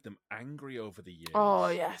just made them angry over the years. Oh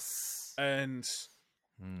yes. And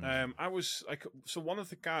Mm. I was so one of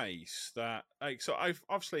the guys that I've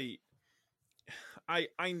obviously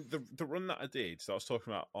the run that I did that I was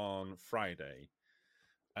talking about on Friday.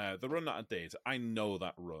 The run that I did, I know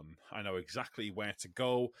that run. I know exactly where to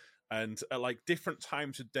go, and at different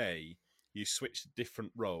times of day, you switch to different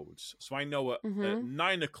roads. So I know at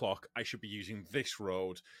 9 o'clock I should be using this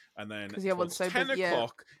road, and then 'Cause the other one's towards so 10 big, yeah.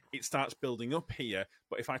 o'clock it starts building up here.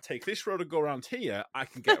 But if I take this road and go around here, I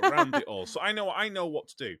can get around it all. So I know what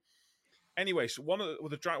to do. anyway, so one of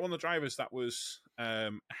the drivers that was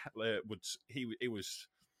he was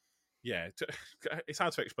yeah. It's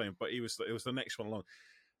hard to explain, but it was the next one along.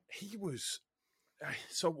 He was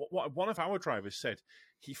so what one of our drivers said.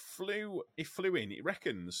 He flew in. He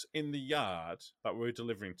reckons in the yard that we were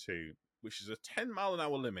delivering to, which is a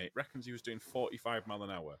 10-mile-an-hour limit. Reckons he was doing 45 mile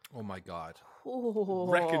an hour. Oh my god!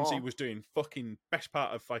 Reckons he was doing fucking best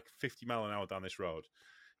part of like 50 mile an hour down this road.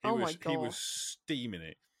 He was steaming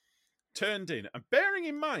it. Turned in, and bearing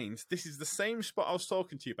in mind, this is the same spot I was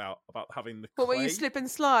talking to you about having the clay. But where you slip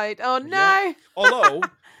and slide? Oh no! Yeah. Although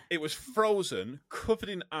it was frozen, covered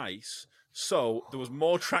in ice, so there was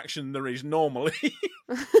more traction than there is normally.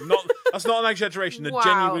 That's not an exaggeration. There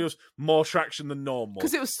genuinely was more traction than normal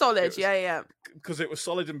because it was solid. Yeah. Because it was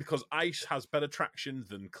solid, and because ice has better traction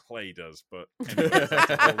than clay does. But anyway,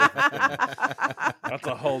 that's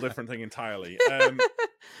a whole different thing entirely. And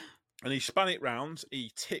he span it round.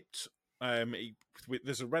 He tipped.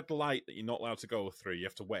 There's a red light that you're not allowed to go through. You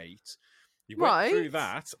have to wait. He went through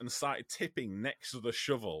that and started tipping next to the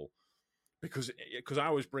shovel because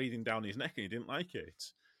I was breathing down his neck and he didn't like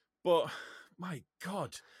it. But my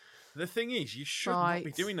God, the thing is, you should not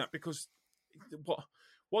be doing that because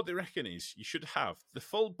what they reckon is you should have the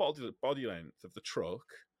full body length of the truck.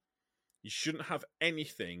 You shouldn't have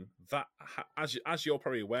anything that, as you're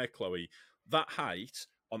probably aware, Chloe, that height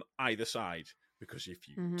on either side. Because if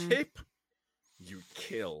you tip, you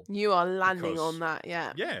kill. You are landing on that,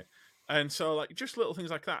 yeah. Yeah. And so, like, just little things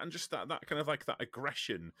like that, and just that kind of like that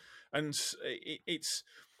aggression, and it's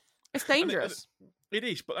dangerous. It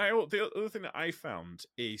is. But the other thing that I found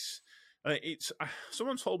is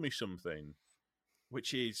someone told me something,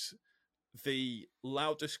 which is the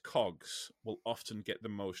loudest cogs will often get the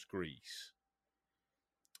most grease,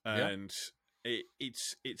 and.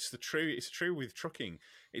 It's true with trucking.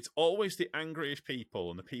 It's always the angriest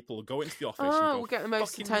people and the people who go into the office and will get the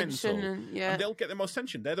most attention, and they'll get the most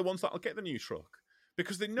attention. They're the ones that'll get the new truck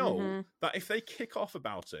because they know that if they kick off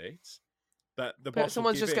about it, that the boss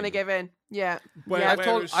someone's just going to give in. Yeah,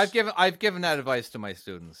 I've given that advice to my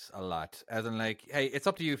students a lot, as in like, hey, it's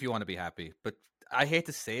up to you if you want to be happy. But I hate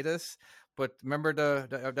to say this. But remember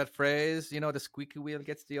that phrase, the squeaky wheel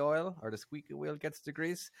gets the oil or the squeaky wheel gets the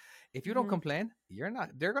grease. If you don't complain,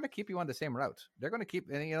 they're going to keep you on the same route. They're going to keep,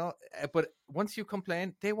 but once you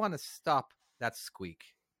complain, they want to stop that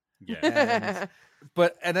squeak. Yeah.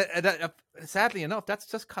 Sadly enough, that's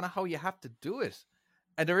just kind of how you have to do it.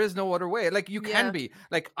 And there is no other way. Like you can be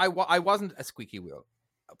like, I wasn't a squeaky wheel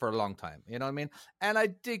for a long time, you know what I mean? And I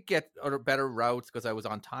did get better routes because I was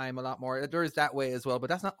on time a lot more. There is that way as well, but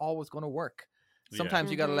that's not always going to work. Sometimes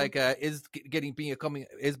you gotta like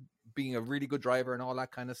being a really good driver and all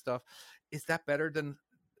that kind of stuff. Is that better than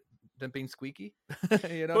being squeaky?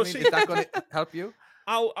 You know what I mean? Is that going to help you?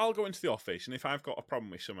 I'll go into the office, and if I've got a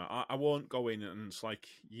problem with something, I won't go in and it's like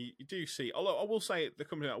you do see. Although I will say the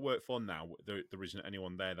company that I work for now, there isn't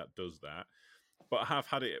anyone there that does that. But I have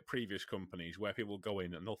had it at previous companies where people go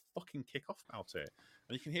in and they'll fucking kick off about it.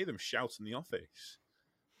 And you can hear them shout in the office.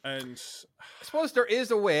 And I suppose there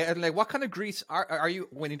is a way. And like, what kind of grease are you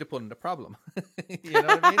willing to put in the problem? You know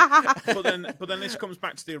what I mean? But then this comes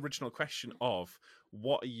back to the original question of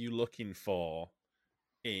what are you looking for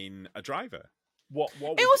in a driver?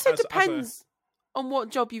 It also depends on what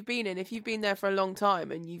job you've been in. If you've been there for a long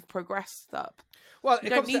time and you've progressed up. Well, you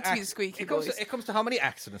don't need to be the squeaky voice. It comes to how many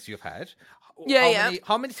accidents you've had.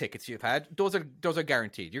 How many tickets you've had. Those are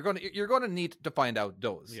guaranteed. You're going to need to find out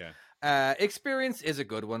those. Yeah. Experience is a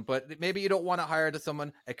good one, but maybe you don't want to hire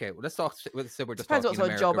someone. Okay, well, let's talk. Let's say we're just depends talking what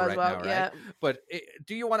sort of job right as well. Now, yeah. Right? But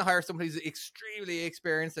do you want to hire somebody who's extremely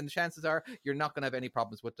experienced? And the chances are you're not going to have any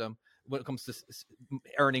problems with them when it comes to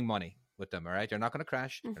earning money with them. All right, you're not going to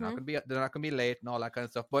crash. They're not going to be late and all that kind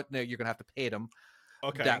of stuff. But no, you're going to have to pay them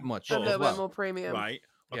that much. A little bit more premium, right?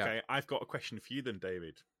 Okay, yeah. I've got a question for you then,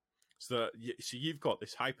 David. So you've got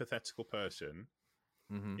this hypothetical person.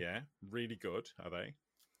 Mm-hmm. Yeah, really good, are they?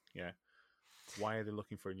 Yeah. Why are they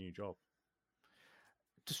looking for a new job?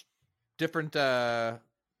 Just different.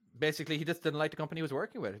 Basically, he just didn't like the company he was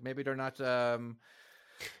working with. Maybe they're not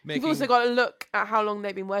You've also got to look at how long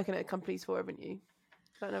they've been working at companies for, haven't you?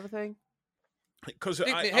 Is that another thing? Because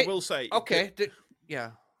I will say... Okay,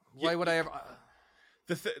 why would I ever...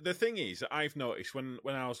 The thing is, I've noticed when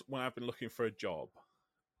I've been looking for a job,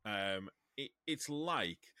 it's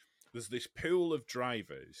like there's this pool of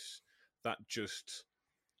drivers that just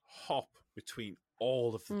hop between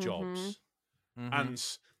all of the jobs, and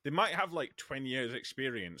they might have like 20 years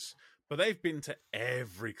experience, but they've been to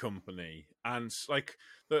every company, and like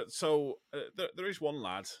there is one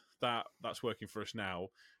lad that's working for us now,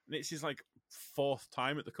 and it's his like 4th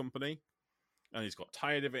time at the company. and he's got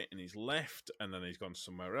tired of it and he's left, and then he's gone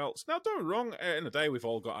somewhere else. Now, don't get me wrong. In the day, we've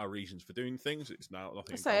all got our reasons for doing things. It's now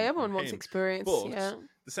nothing. I say on everyone wants him. experience. But Yeah. at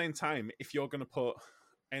the same time, if you're going to put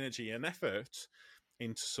energy and effort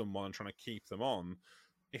into someone and trying to keep them on,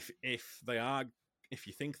 if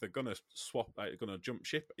you think they're going to swap, going to jump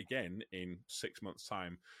ship again in 6 months'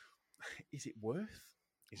 time, is it worth?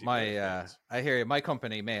 I hear you. My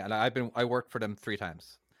company, and I worked for them 3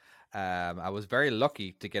 times. I was very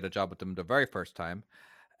lucky to get a job with them the very first time,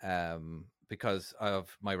 because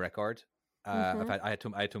of my record. I had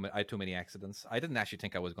too many accidents. I didn't actually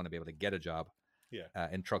think I was going to be able to get a job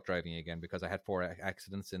in truck driving again, because I had 4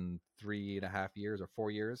 accidents in 3.5 years or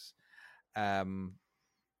 4 years.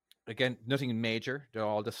 Again, nothing major. They're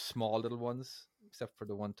all just small little ones, except for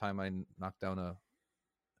the one time I knocked down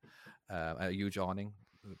a huge awning,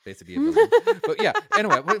 basically a building. But yeah,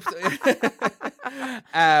 anyway.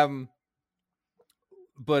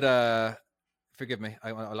 But forgive me,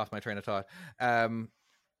 I lost my train of thought.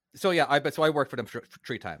 So I worked for them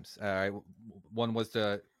 3 times. One was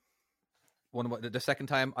the second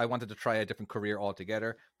time I wanted to try a different career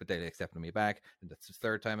altogether, but they accepted me back. And that's the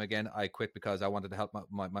 3rd time again. I quit because I wanted to help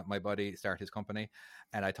my buddy start his company,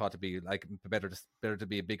 and I thought it'd be like better to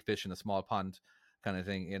be a big fish in a small pond kind of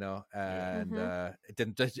thing, you know. And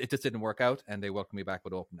it just didn't work out, and they welcomed me back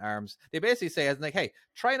with open arms. They basically say, as like, hey,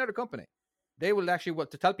 try another company. They will actually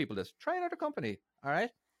want to tell people this. Try another company, all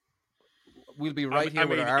right? We'll be right here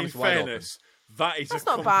with our arms wide open. That's a not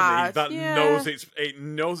company bad. that Yeah.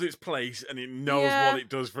 knows its place, and it knows what it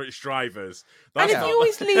does for its drivers. And That's if you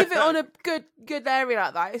always leave it on a good area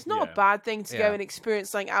like that, it's not a bad thing to go and experience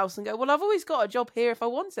something else and go, well, I've always got a job here if I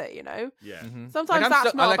want it, you know? Yeah. Sometimes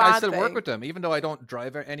that's not a bad I still thing. work with them, even though I don't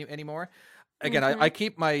drive anymore. Again, I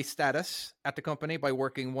keep my status at the company by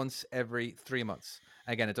working once every 3 months.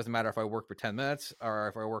 Again, it doesn't matter if I work for 10 minutes or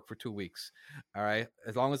if I work for 2 weeks. All right,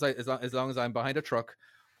 as long as I'm behind a truck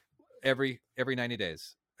every 90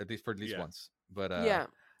 days, at least once. But but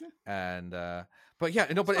it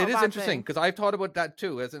is interesting because I've thought about that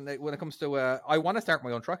too. As in, when it comes to I want to start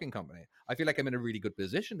my own trucking company. I feel like I'm in a really good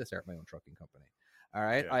position to start my own trucking company. All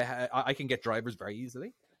right, I can get drivers very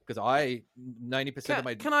easily because 90% of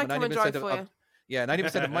my can I come and drive for you? Yeah,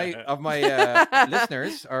 90% of my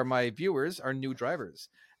listeners or my viewers are new drivers,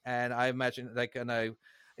 and I imagine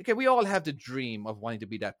we all have the dream of wanting to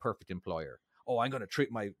be that perfect employer. Oh, I'm going to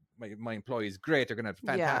treat my employees great. They're going to have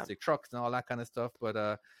fantastic trucks and all that kind of stuff.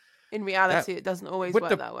 But in reality, it doesn't always work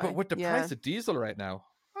that way. But with the price of diesel right now,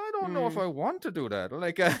 I don't know if I want to do that.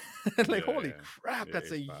 Holy crap,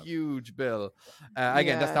 that's a huge bill.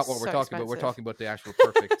 Again, that's not what we're talking about. We're talking about the actual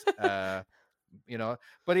perfect,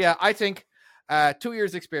 But yeah, I think 2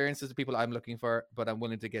 years experience is the people I'm looking for, but I'm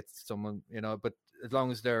willing to get someone, but as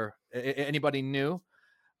long as they're anybody new,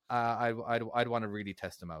 I'd want to really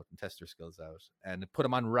test them out and test their skills out and put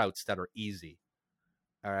them on routes that are easy.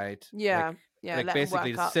 All right. Yeah.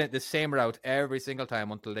 Basically the same route every single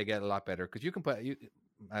time until they get a lot better. Because you can put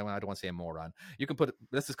I don't want to say a moron. You can put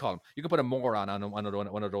let's just call them. You can put a moron on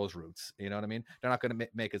one of those routes. You know what I mean? They're not going to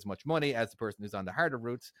make as much money as the person who's on the harder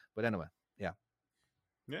routes. But anyway, yeah.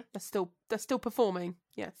 Yeah, they're still performing.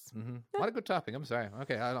 Yes. Mm-hmm. What a good topic. I'm sorry.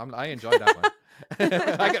 Okay, I enjoyed that one.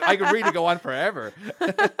 I could really go on forever.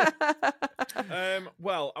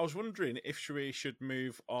 Well, I was wondering if we should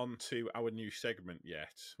move on to our new segment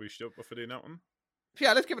yet. We still up for doing that one?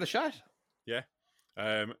 Yeah, let's give it a shot. Yeah.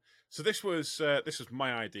 So this was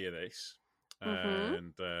my idea.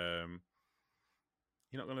 And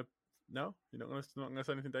you're not gonna. No, you're not gonna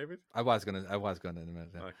say anything, David. I was gonna in a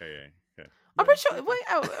minute. Yeah. Okay, yeah. I'm pretty sure. Wait.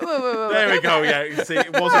 There we go. Yeah, you see,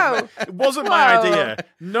 it wasn't my idea.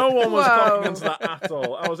 No one was clocking into that at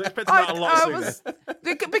all. I was expecting that a lot sooner.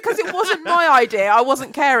 Because it wasn't my idea. I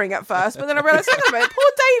wasn't caring at first, but then I realised, hang on a minute,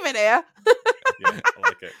 poor David here. Yeah, I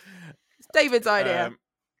like it. It's David's idea.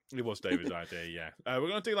 It was David's idea. Yeah, we're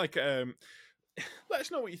gonna do let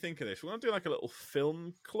us know what you think of this. We're going to do a little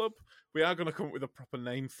film club. We are going to come up with a proper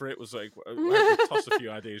name for it. We'll toss a few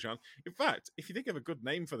ideas around. In fact, if you think of a good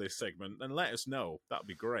name for this segment, then let us know. That'd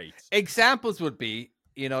be great. Examples would be,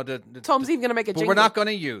 Tom's even going to make a jingle. But we're not going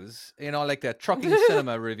to use, like the trucking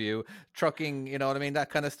cinema review, trucking, you know what I mean? That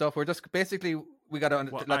kind of stuff. We're just basically, we got to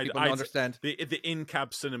let people understand. The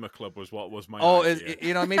in-cab cinema club was what was my idea.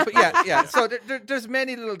 You know what I mean? But yeah. So there's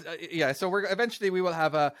many little, So we will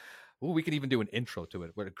have a, we could even do an intro to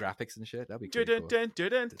it with the graphics and shit. That'd be cool.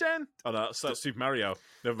 Oh, that's Super Mario.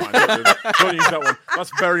 Never mind. Don't use that one. That's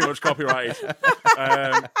very much copyrighted.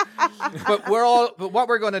 But what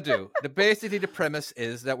we're going to do, basically the premise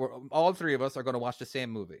is that all 3 of us are going to watch the same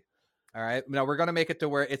movie. All right. Now we're going to make it to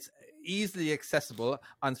where it's easily accessible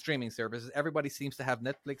on streaming services. Everybody seems to have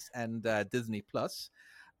Netflix and Disney Plus,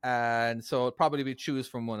 and so it'll probably be choose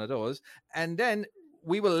from one of those, and then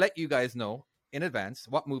we will let you guys know in advance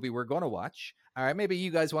what movie we're going to watch. All right, maybe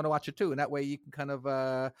you guys want to watch it too, and that way you can kind of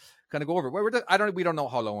go over it. We don't know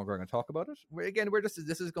how long we're going to talk about it.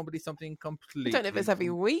 This is going to be something completely. I don't know if it's every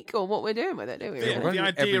week or what we're doing with it, do we? The Really?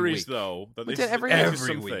 idea is though that We this do it is every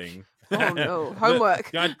something. week. Oh no,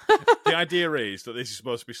 homework. The idea is that this is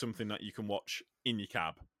supposed to be something that you can watch in your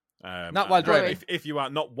cab. Not while driving. If you are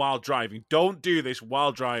not while driving, don't do this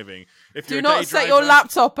while driving. If Do you're not a day set driver, your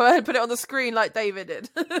laptop and put it on the screen like David did.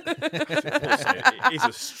 It is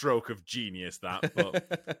a stroke of genius, that.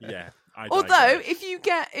 But yeah, Although, digress.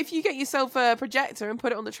 if you get yourself a projector and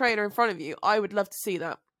put it on the trailer in front of you, I would love to see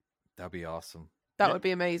that. That'd be awesome. That Yeah. would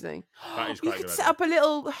be amazing. That is You quite a could good set idea. up a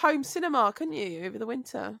little home cinema, couldn't you, over the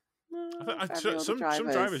winter? Some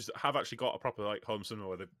drivers have actually got a proper like home cinema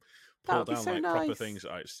where they That pull would be down so like proper nice. things.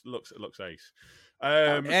 It looks ace.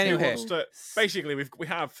 would be Who Anyway. wants to- basically we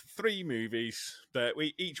have 3 movies that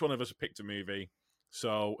each one of us have picked a movie.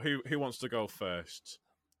 So who wants to go first?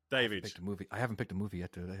 David. I haven't picked a movie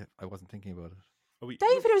yet, dude. I wasn't thinking about it.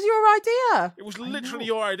 David, it was your idea. It was I literally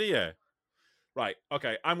know. your idea. Right.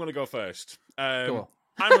 Okay. I'm going to go first. Go.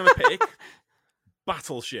 I'm going to pick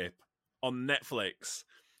Battleship on Netflix.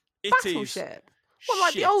 It is Battleship. What,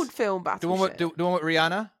 like shit. the old film The Battleship? one with the one with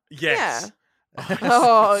Rihanna. Yes. Yeah.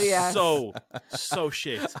 Oh, yes. So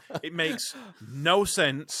shit. It makes no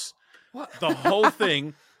sense. What? The whole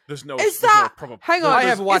thing. There's no. Is there's no that- proper. hang on. I is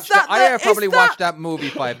have watched. that I the- have probably is that- watched that movie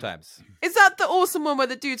 5 times. Is that the awesome one where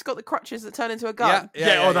the dude's got the crutches that turn into a gun?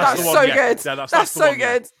 Yeah, That's the one, so yeah. good. Yeah, that's the so one,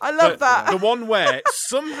 yeah. good. I love that. The one where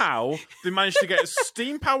somehow they managed to get a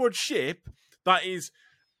steam-powered ship that is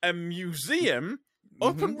a museum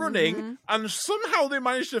up and running, and somehow they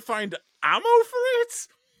managed to find ammo for it.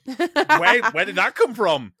 Where did that come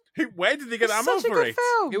from? Where did they get It's ammo such a for good it?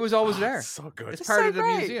 film. It was always there. It's so good. It's It's part so of the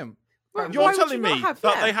great. museum. Why You're would telling you not me have-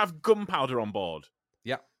 that yeah. they have gunpowder on board?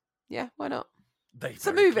 Yeah. Yeah, why not? They It's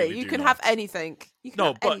a very movie. clearly You do can not. have anything. You can No,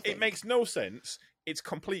 have but anything. it makes no sense. It's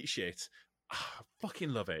complete shit. I fucking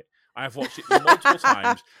love it. I have watched it multiple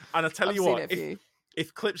times, and I tell I've you seen what, it a few.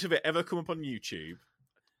 if clips of it ever come up on YouTube,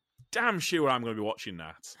 damn sure I'm going to be watching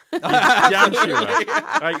that. Damn Damn sure. sure.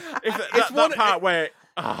 Like, if that part where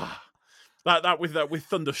that with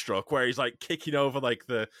Thunderstruck, where he's like kicking over like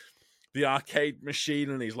the arcade machine,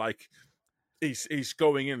 and he's like he's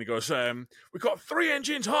going in and he goes, we've got 3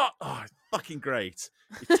 engines hot. Oh, it's fucking great.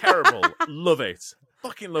 It's terrible. Love it.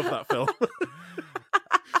 Fucking love that film.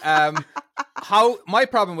 How my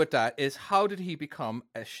problem with that is how did he become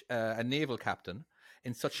a naval captain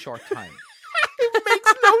in such short time? It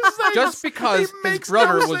makes no sense. Just because It his makes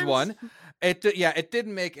brother no was sense. one. It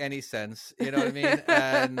didn't make any sense. You know what I mean?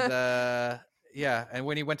 And and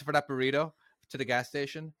when he went for that burrito to the gas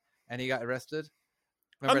station and he got arrested.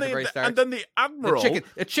 Remember at the very start? And then the admiral.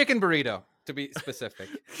 a chicken burrito, to be specific.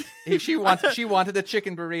 She wanted a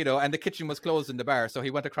chicken burrito, and the kitchen was closed in the bar, so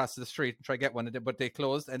he went across the street and tried to get one, but they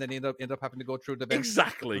closed, and then he ended up having to go through the vent.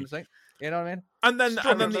 Exactly. You know what I mean? And then the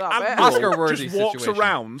Struggled with that bit. admiral Oscar-worthy just walks situation.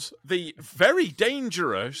 around the very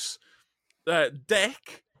dangerous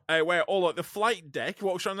deck. Where all like the flight deck, he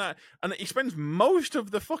walks around that, and he spends most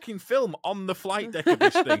of the fucking film on the flight deck of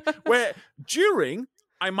this thing. Where during,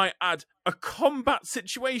 I might add, a combat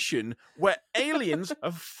situation where aliens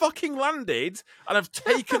have fucking landed and have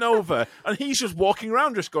taken over, and he's just walking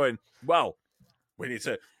around, just going, "Well, we need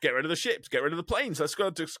to get rid of the ships, get rid of the planes. Let's go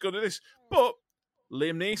do this." But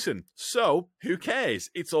Liam Neeson, so who cares?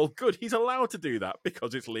 It's all good. He's allowed to do that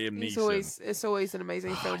because it's Liam Neeson. It's always an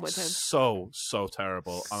amazing film with him. So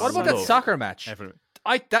terrible. And What I about that love soccer match? every-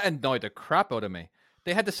 That annoyed the crap out of me.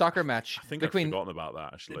 They had the soccer match I think I've between forgotten about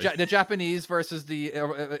that actually. the Japanese versus the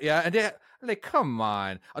and they like, come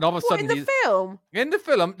on, and all of a What, sudden in the film? in the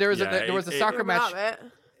film there was Yeah, there was a it- soccer Remember match. that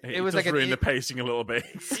bit? it was does like ruin the pacing a little bit.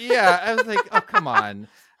 Yeah, I was like, oh come on.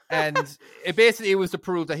 And it was to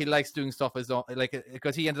prove that he likes doing stuff as own, like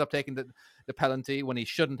because he ended up taking the penalty when he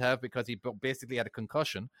shouldn't have because he basically had a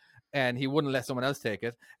concussion and he wouldn't let someone else take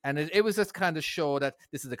it. And it was just kind of show that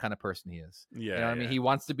this is the kind of person he is. Yeah, You know what I mean? yeah. He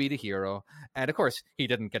wants to be the hero. And of course, he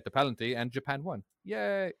didn't get the penalty and Japan won.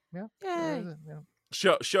 Yay. Yeah. Yay.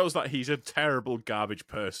 Shows that he's a terrible garbage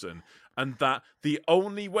person, and that the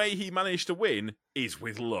only way he managed to win is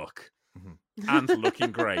with luck and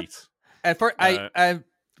looking great. And for what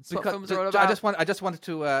because films are all I about. just wanted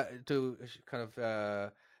to kind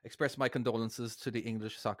of express my condolences to the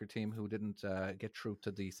English soccer team who didn't get through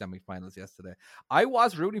to the semi-finals yesterday. I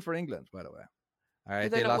was rooting for England, by the way. All right,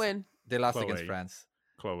 Did they not lost. win? They lost Chloe. against France.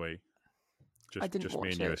 Chloe, Just, I didn't just me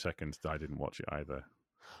watch and you it. a second. I didn't watch it either.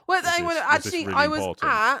 Well, Was this actually, really I was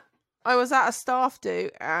important? I was at a staff do,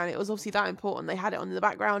 and it was obviously that important. They had it on in the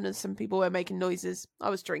background, and some people were making noises. I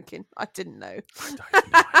was drinking. I didn't know. I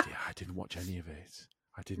have no idea. I didn't watch any of it.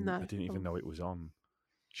 I didn't No. even know it was on.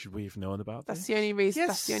 Should we have known about That's this? the only reason. Yes.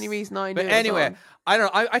 That's the only reason I knew. But it was anyway, on. I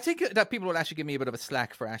don't know. I think that people will actually give me a bit of a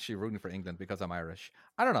slack for actually rooting for England because I'm Irish.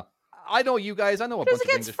 I don't know. I know you guys. I know a It was bunch of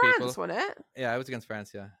against English France, people. wasn't it? Yeah, I was against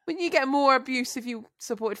France. Yeah, Wouldn't you get more abuse if you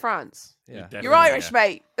supported France? yeah. Definitely, You're Irish, yeah.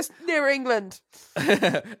 mate. It's near England.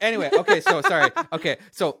 Anyway, okay. So sorry. Okay,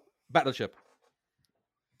 so Battleship.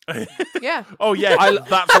 Yeah. Oh yeah,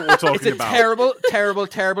 that's what we're talking It's a about.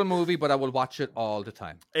 terrible movie, but I will watch it all the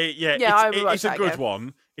time. Yeah, I would watch it's a that good again.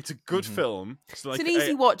 one. It's a good Mm-hmm. film. So, like, It's an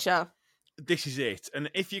easy watcher. this is it. And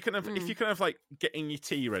if you kind of like getting your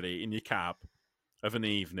tea ready in your cab of an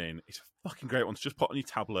evening, it's a fucking great one to just put on your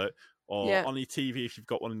tablet or Yeah. on your TV if you've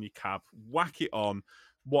got one in your cab. Whack it on,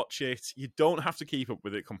 watch it. You don't have to keep up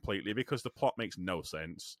with it completely because the plot makes no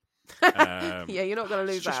sense. Yeah, you're not going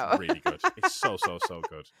to It's lose just out. really good. It's so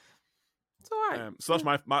good. It's all right. So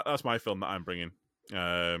that's my film that I'm bringing.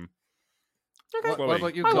 Okay. What Chloe,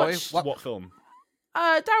 about you, I Chloe? watched- What film?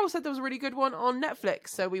 Daryl said there was a really good one on Netflix,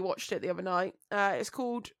 so we watched it the other night. It's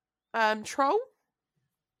called Troll.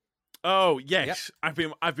 Oh yes, I've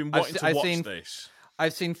been wanting to I've watch seen- this.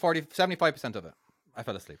 I've seen 75% of it. I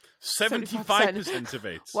fell asleep. 75% of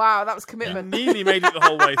it. Wow, that was You commitment. nearly made it the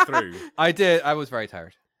whole way through. I did. I was very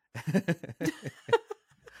tired.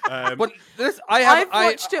 But This, I've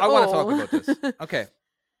watched it I want to all. talk about this. Okay.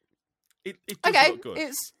 it does Okay, look good.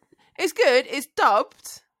 it's good. It's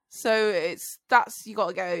dubbed, so that's you got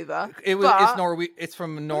to get over. It's But Norway. It's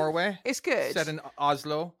from Norway. It's good. Set in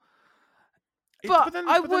Oslo. but then,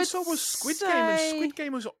 I but then would so was Squid Game, say- and Squid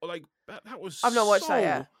Game was like that was. I've not watched that so-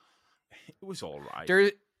 yet. It was all right. There,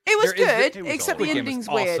 It was there is- good, it was except the alright. Squid Game was ending's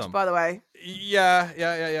weird. awesome. By the way, yeah.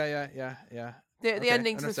 the Okay,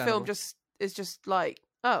 ending to this film understandable. is just like,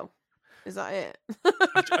 oh, is that it?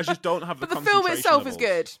 I just don't have the. But the film concentration itself is levels.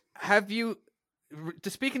 good. Have you?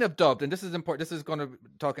 Speaking of dubbed, and this is important. This is going to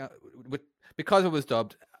talk with because it was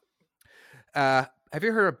dubbed. Have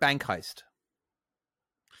you heard of Bank Heist?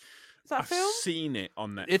 Is that a I've film? seen it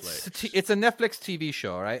on Netflix. It's a Netflix TV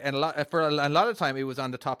show, right? And for a lot of time, it was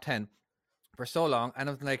on the top 10 for so long, and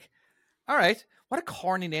I was like, all right, what a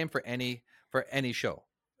corny name for any show,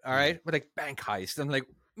 all right? But like Bank Heist, I'm like,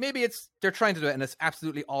 maybe they're trying to do it, and it's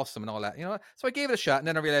absolutely awesome and all that, you know? So I gave it a shot, and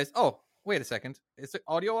then I realized, oh, wait a second, is the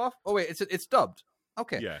audio off? Oh wait, it's dubbed.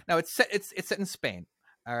 Okay, Yeah. now it's set in Spain,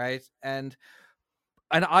 all right, and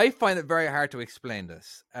I find it very hard to explain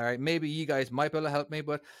this. All right, maybe you guys might be able to help me,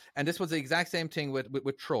 and this was the exact same thing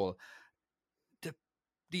with Troll.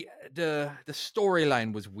 The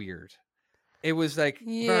storyline was weird. It was like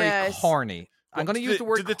very Yes. corny. I'm going to use the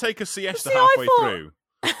word. Did they take a siesta See, I halfway thought- through?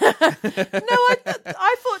 No,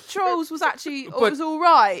 I thought Trolls was actually it But- was all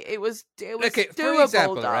right. It was Okay, for doable,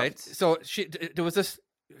 example, dubbed. right? So there was this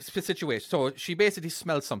situation. So she basically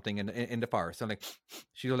smelled something in the forest. I'm like,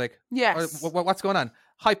 she was like, Yes. what's going on?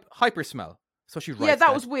 Hyper smell. So she writes Yeah,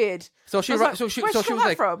 that was weird. So she I was wri- like, so she where'd so she she got was that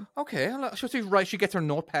like, from? okay. So she writes. She gets her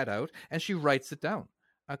notepad out and she writes it down.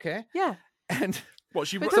 Okay, Yeah. and What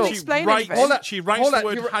she, But it doesn't she explain writes? anything. Hold on, She writes hold the on,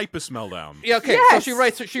 word you're- hypersmell down. yeah, okay. So she Yes,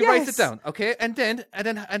 writes it yes. down. Okay, and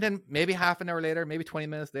then maybe half an hour later, maybe 20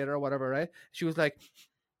 minutes later or whatever, right? She was like,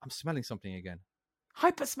 I'm smelling something again.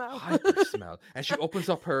 Hyper smell. Hyper smell, and she opens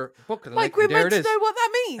up her book and like and we're there meant it to is. know what that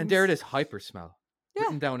means. And there it is, hyper smell. Yeah.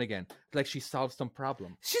 Written down again. Like she solved some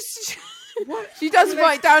problem. She does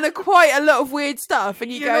write down quite a lot of weird stuff, and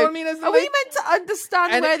you You go, know what I mean? It's "Are we like- meant to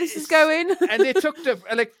understand And where this is it's- going?" And they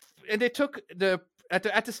took the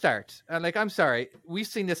at the start. And like, I'm sorry, we've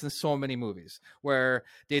seen this in so many movies where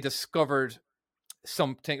they discovered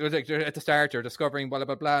something. It was like at the start, they're discovering blah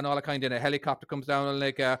blah blah and all that kind. And a helicopter comes down and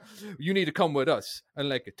like, you need to come with us, and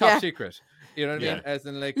like top Yeah. secret. You know what I mean? Yeah. As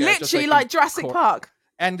in like just Literally, the like Jurassic core- Park.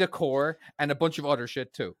 and the core and a bunch of other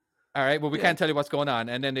shit too. All right, well, we Yeah. can't tell you what's going on,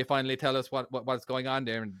 and then they finally tell us what's going on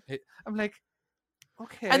there, and I'm like,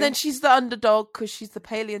 okay. And then she's the underdog because she's the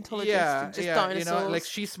paleontologist and just dinosaurs. you know, like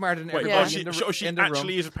she's smarter than Wait, everybody oh, she in the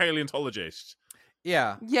actually room. is a paleontologist.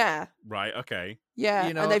 Yeah, Yeah, Right, okay. yeah.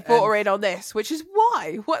 You know, and they brought her and- in on this, which is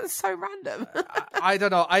why. What is so random? I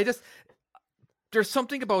don't know. There's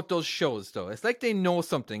something about those shows, though. It's like they know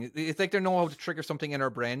something. It's like they know how to trigger something in our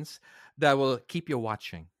brains that will keep you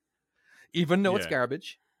watching, even though it's Yeah.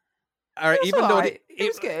 garbage. Or It was even though alright. It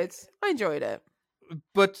was good. I enjoed it.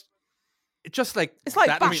 but just like It's like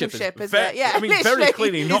Battleship is- Battleship, isn't it? Yeah, I mean, very literally.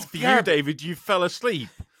 clearly, not It's for you, garbage. David. You fell asleep.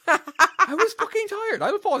 I was fucking tired.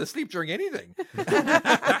 I would fall asleep during anything.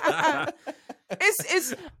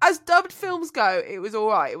 It's as dubbed films go, it was all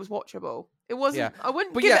right. It was watchable. It wasn't. I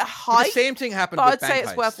wouldn't give it but hype. the same thing happened. But with I'd say Bank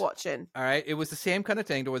it's worth Heist. watching. All right, it was the same kind of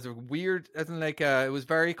thing. There was a weird, as in like, it was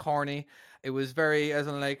very corny. It was very, as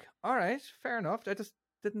in like, all right, fair enough. I just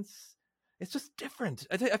didn't. It's just different.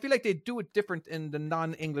 I feel like they do it different in the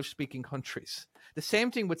non-English speaking countries. The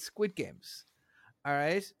same thing with Squid Games. All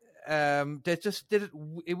right, they just did it.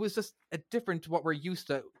 It was just a different to what we're used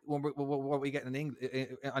to when what we get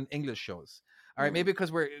on English shows. All right, maybe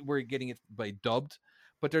because we're getting it by dubbed,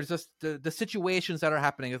 but there's just the situations that are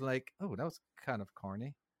happening is like, oh, that was kind of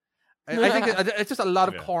corny. I think it's just a lot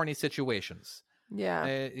of corny situations.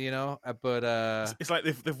 Yeah, but it's like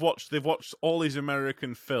they've watched all these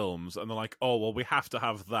American films and they're like, oh well, we have to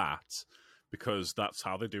have that because that's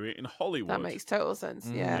how they do it in Hollywood. that makes total sense.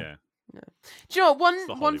 Yeah. Yeah. Do you know what? the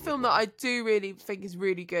One Hollywood film way. that I do really think is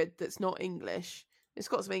really good that's not English. It's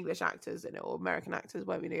got some English actors in it or American actors.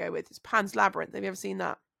 Where we going to go with? It's Pan's Labyrinth. Have you ever seen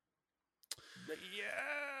that?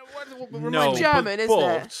 No, German, isn't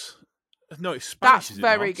it? but no, it's Spanish. That's is it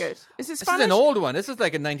very not? good. Is it this is Spanish? an old one. This is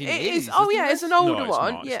like a 1980s. It is. Oh yeah, it's an older No, it's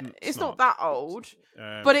one. not. Yeah, It's it's not. not that old,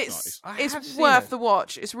 But but it's it's not. I have it's seen worth it. the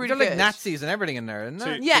watch. It's really They're good. like Nazis and everything in there, isn't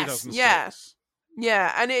it? Yes, 2006.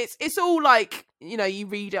 yeah, and it's all like, you know, you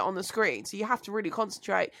read it on the screen, so you have to really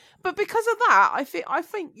concentrate. But because of that, I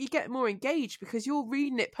think you get more engaged because you're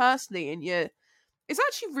reading it personally, and it's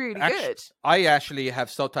actually really good. I actually have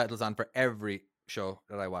subtitles on for every show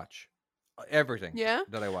that I watch. Everything Yeah.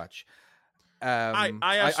 that I watch. I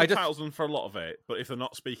have just- subtitles on for a lot of it, but if they're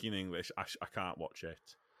not speaking English, I can't watch it.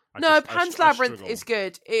 No, Pan's Labyrinth struggle. is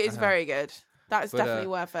good. It is very good. That is But, definitely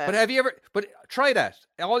worth it. But have you ever? But try that.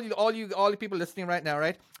 All you people listening right now,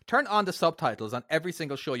 right? Turn on the subtitles on every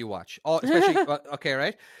single show you watch. Especially okay,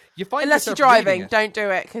 right? You find Unless you're yourself reading driving, it. don't do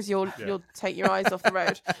it because you'll take your eyes off the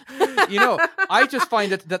road. You know, I just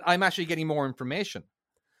find it that I'm actually getting more information.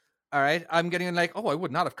 All right, I'm getting like, oh, I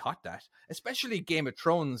would not have caught that. Especially Game of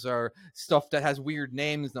Thrones or stuff that has weird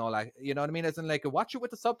names and all that. You know what I mean? As in, like, watch it with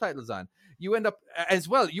the subtitles on. You end up as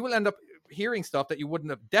well. You will end up hearing stuff that you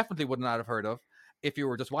definitely would not have heard of if you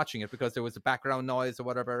were just watching it because there was a background noise or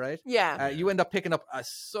whatever, right? Yeah. You end up picking up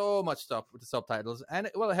so much stuff with the subtitles, and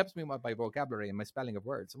it helps me with my vocabulary and my spelling of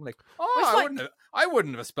words. I'm like, oh, I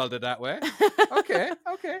wouldn't have spelled it that way. okay,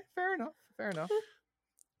 fair enough.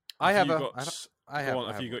 I have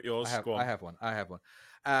Have you got yours? Go on. I have one.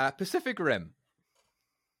 Pacific Rim.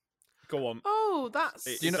 Go on. Oh, that's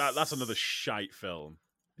That's another shite film.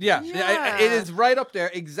 Yeah, Yeah. it is right up there,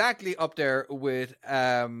 exactly up there with. Is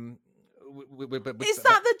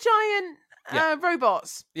that the giant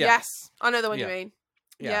robots? Yeah. Yes, I know the one Yeah. you mean.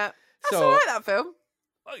 Yeah. Yeah, that's So- all right. That film.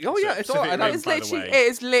 Oh yeah, it's all Pacific right. Rim, It's by the literally way.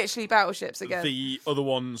 it is literally battleships again. The other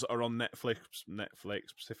ones are on Netflix.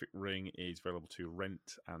 Pacific Ring is available to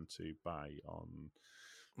rent and to buy on.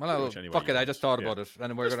 Well, Which anyway fuck you it. I want. just thought Yeah. about it,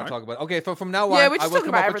 and we're That's going to fine. talk about it. Okay, from now on, Yeah, we're I just will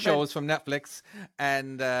talking come up about with everything. shows from Netflix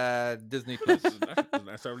and Disney Plus. Doesn't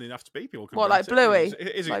necessarily have to be. People can What, rent like Bluey?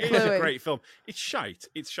 It is Like it is a Bluey? great film. It's shite,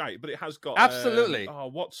 but it has got Absolutely.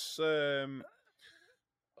 What's that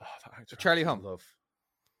actor Charlie I Hunnam. love.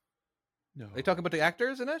 No, Are you talking about the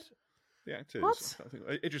actors in it? the actors? What? I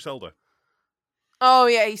think Idris Elba. Oh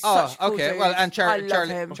yeah, he's Oh, such a cool okay. dude. Well, and I love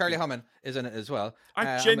him. Charlie Hunnam is in it as well. I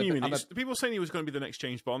I'm genuinely. a- People saying he was going to be the next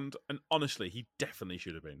James Bond, and honestly, he definitely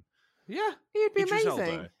should have been. Yeah. He'd be Idris amazing.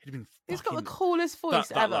 Elba, he'd have been. He's got the fucking- coolest voice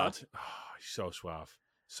that ever. lad. Oh, he's so suave,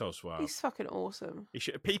 so suave. He's fucking awesome.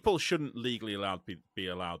 People shouldn't legally be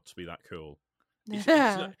allowed to be that cool. It's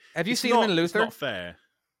Yeah. not- Have you it's seen not- him in Luther? It's not fair.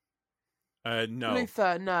 No.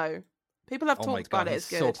 Luther, no. People have Oh my talked god, about it. he's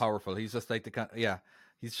It's so good. powerful. He's just like the kind. Yeah,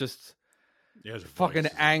 he's just He has a fucking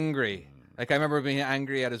voice. angry. Like I remember being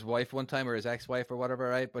angry at his wife one time or his ex-wife or whatever,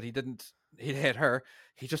 right? But he didn't. He hit her.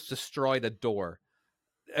 He just destroyed a door.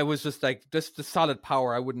 It was just like just the solid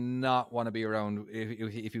power. I would not want to be around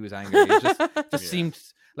if he was angry. It just Yeah. seemed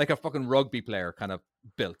like a fucking rugby player kind of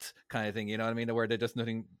built kind of thing. You know what I mean? Where they just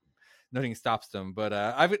nothing stops them. But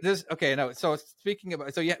okay. Now, so speaking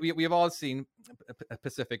about, so yeah, we have all seen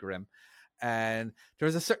Pacific Rim, and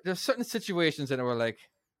there's certain situations that were like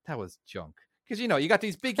that was junk. Because you know you got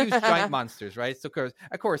these big, huge, giant monsters, right? So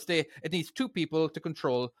of course, it needs two people to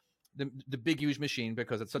control the big, huge machine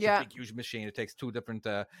because it's such a big, huge machine. It takes two different,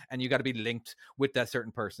 and you got to be linked with that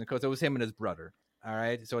certain person because it was him and his brother. All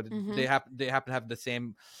right, so they happen to have the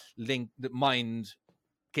same link, the mind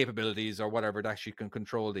capabilities or whatever that actually can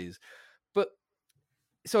control these. But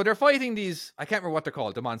so they're fighting these. I can't remember what they're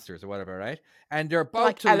called, the monsters or whatever, right? And they're about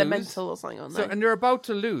Like to elemental lose. or something on So there. and they're about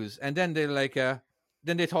to lose, and then they're like, then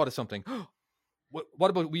they thought of something. What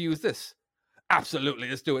about we use this? Absolutely,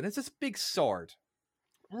 let's do it. And it's this big sword,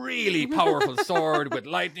 really powerful sword with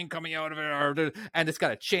lightning coming out of it, and it's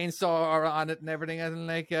got a chainsaw on it and everything, and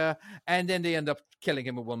like, and then they end up killing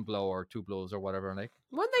him with one blow or two blows or whatever. And like,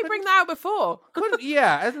 Wouldn't they bring that out before?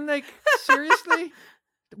 yeah, and like, seriously.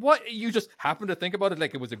 What, you just happen to think about it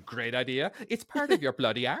like it was a great idea? It's part of your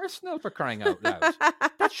bloody arsenal, for crying out loud.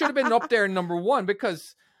 That should have been up there number one,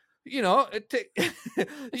 because, you know,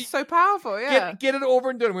 It's so powerful, yeah. get it over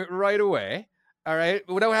and done with right away. All right,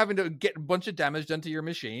 without having to get a bunch of damage done to your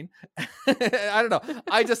machine. I don't know.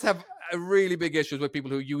 I just have really big issues with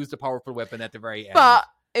people who use the powerful weapon at the very end. But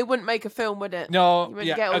it wouldn't make a film, would it? No, You wouldn't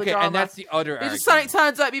yeah, get all the okay, drama. and that's the other It argument. just suddenly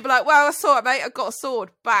turns up, you'd be like, well, I saw it, mate. I've got a sword.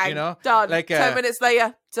 Bang. You know, done. like, 10 minutes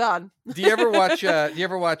later, done. Do you ever watch?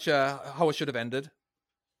 How It Should Have Ended?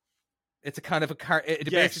 It's a kind of a car. It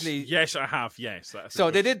Yes, basically. yes, I have. Yes. That's a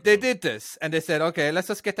So they good did this, and they said, okay, let's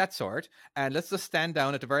just get that sword, and let's just stand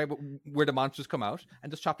down at the very where the monsters come out,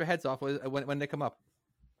 and just chop their heads off when they come up.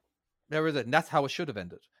 There was it, and that's how it should have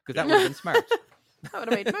ended, because that would have been smart. That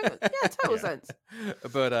would have made total sense.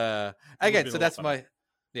 But again, been so a lot that's funner.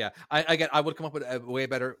 I would come up with a way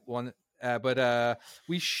better one. But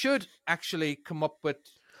we should actually come up with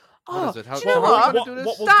what is it? do you know how are we what? gonna do this?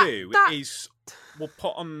 What we'll That- do that- is we'll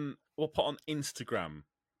put on Instagram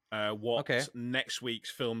what Okay. next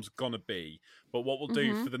week's film's gonna be. But what we'll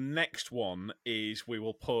do for the next one is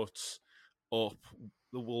we'll put up.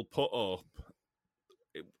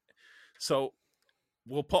 So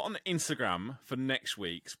we'll put on Instagram for next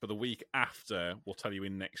week's. For the week after, we'll tell you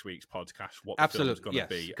in next week's podcast what the film's Absolutely, going to yes,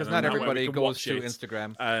 be. because And not then that way everybody we can goes watch to it.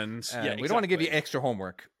 Instagram. And We don't want to give you exactly. extra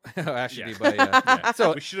homework, actually. Yeah. But Yeah.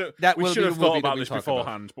 so we should have that we will should be have a thought movie that about we this talk about.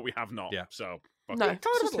 beforehand, but we have not. Yeah. So fuck No, it.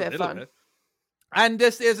 it's just a bit of fun. And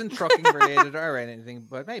this isn't trucking related or anything,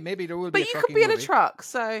 but hey, maybe there will be. But a you could trucking be in a movie. truck,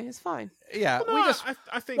 so it's fine. Yeah, Well, we no, just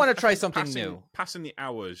I think wanna I try think something passing, new. Passing the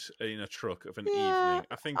hours in a truck of an Yeah, evening,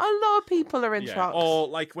 I think. a lot of people are in yeah. trucks. Or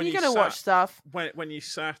like when You're you going to sat, watch stuff. when you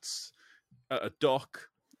sat at a dock.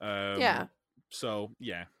 Yeah. So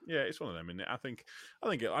yeah, it's one of them. And I think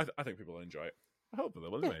people will enjoy it. I hope they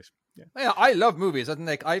will. Anyways, yeah. Yeah, I love movies. I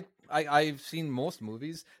think like I've seen most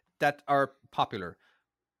movies that are popular.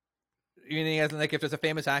 Meaning, as in, like, if there's a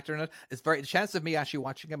famous actor in it, it's the chance of me actually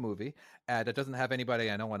watching a movie that doesn't have anybody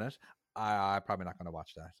I know in it. I'm probably not going to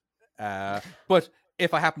watch that. But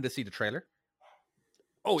if I happen to see the trailer,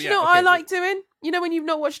 Do you know what I like doing? You know, when you've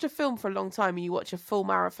not watched a film for a long time and you watch a full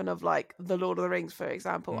marathon of, like, The Lord of the Rings, for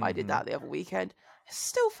example. I did that the other weekend. It's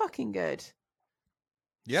still fucking good.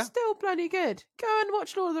 Yeah, Still bloody good. Go and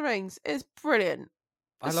watch Lord of the Rings. It's brilliant.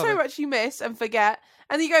 I There's love so it. much you miss and forget.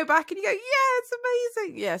 And you go back and you go, yeah, it's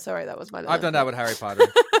amazing. Yeah, sorry, that was my little I've done that with Harry Potter.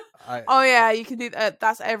 Oh, yeah, you can do that.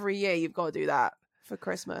 That's every year you've got to do that for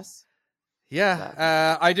Christmas.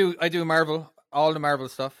 Yeah, I do Marvel, all the Marvel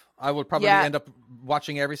stuff. I will probably Yeah. end up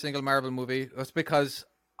watching every single Marvel movie. It's because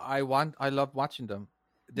I love watching them.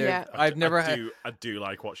 Yeah. I've never had. I do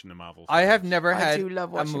like watching the Marvel. I have films. never I had do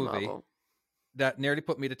love a watching movie Marvel. that nearly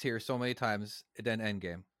put me to tears so many times than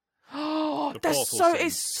Endgame. Oh, The that's portal so scene.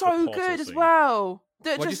 it's The so portal good as scene. well.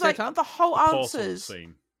 They're What'd you just say, like Tom? the whole The portal answers.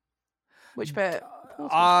 scene Which bit?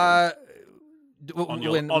 on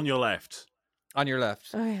your when- on your left. on your left.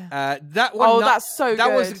 Oh yeah. That one. Oh, that's so that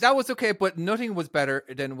good. that was okay, but nothing was better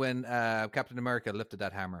than when Captain America lifted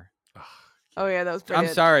that hammer. Oh yeah, that was brilliant.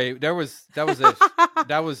 I'm sorry, that was it.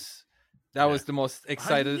 that was the most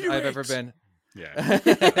excited knew I've it. ever been. Yeah.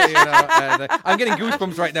 And, I'm getting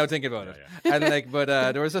goosebumps right now thinking about it. Yeah, And like, but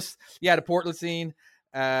there was just the portal scene,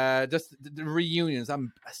 just the reunions.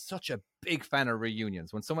 I'm such a big fan of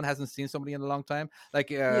reunions. When someone hasn't seen somebody in a long time,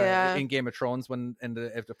 like in Game of Thrones, when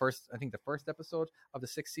the first episode of the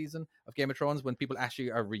 6th season of Game of Thrones, when people actually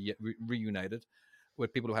are reunited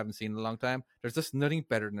with people who haven't seen in a long time, there's just nothing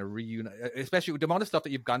better than a reunion, especially with the amount of stuff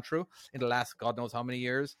that you've gone through in the last God knows how many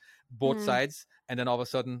years, both sides, and then all of a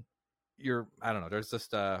sudden I don't know, there's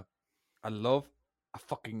just I love a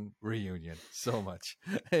fucking reunion so much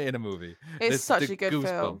in a movie. It's such the a good film.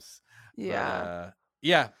 goosebumps. Yeah.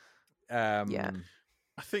 Yeah.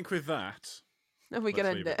 I think with that, Are we let's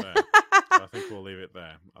gonna leave end it it? there. I think we'll leave it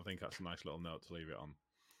there. I think that's a nice little note to leave it on.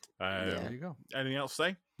 There you go. Anything else to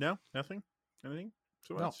say? No? Nothing? Anything?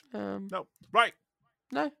 So No. else? Um, No. Right.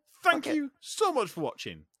 no. Thank fuck it. you so much for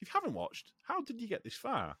watching. If you haven't watched, how did you get this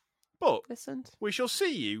far? But Listened. we shall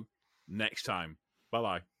see you next time.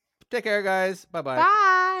 Bye-bye. Take care, guys. Bye-bye.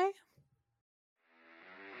 Bye.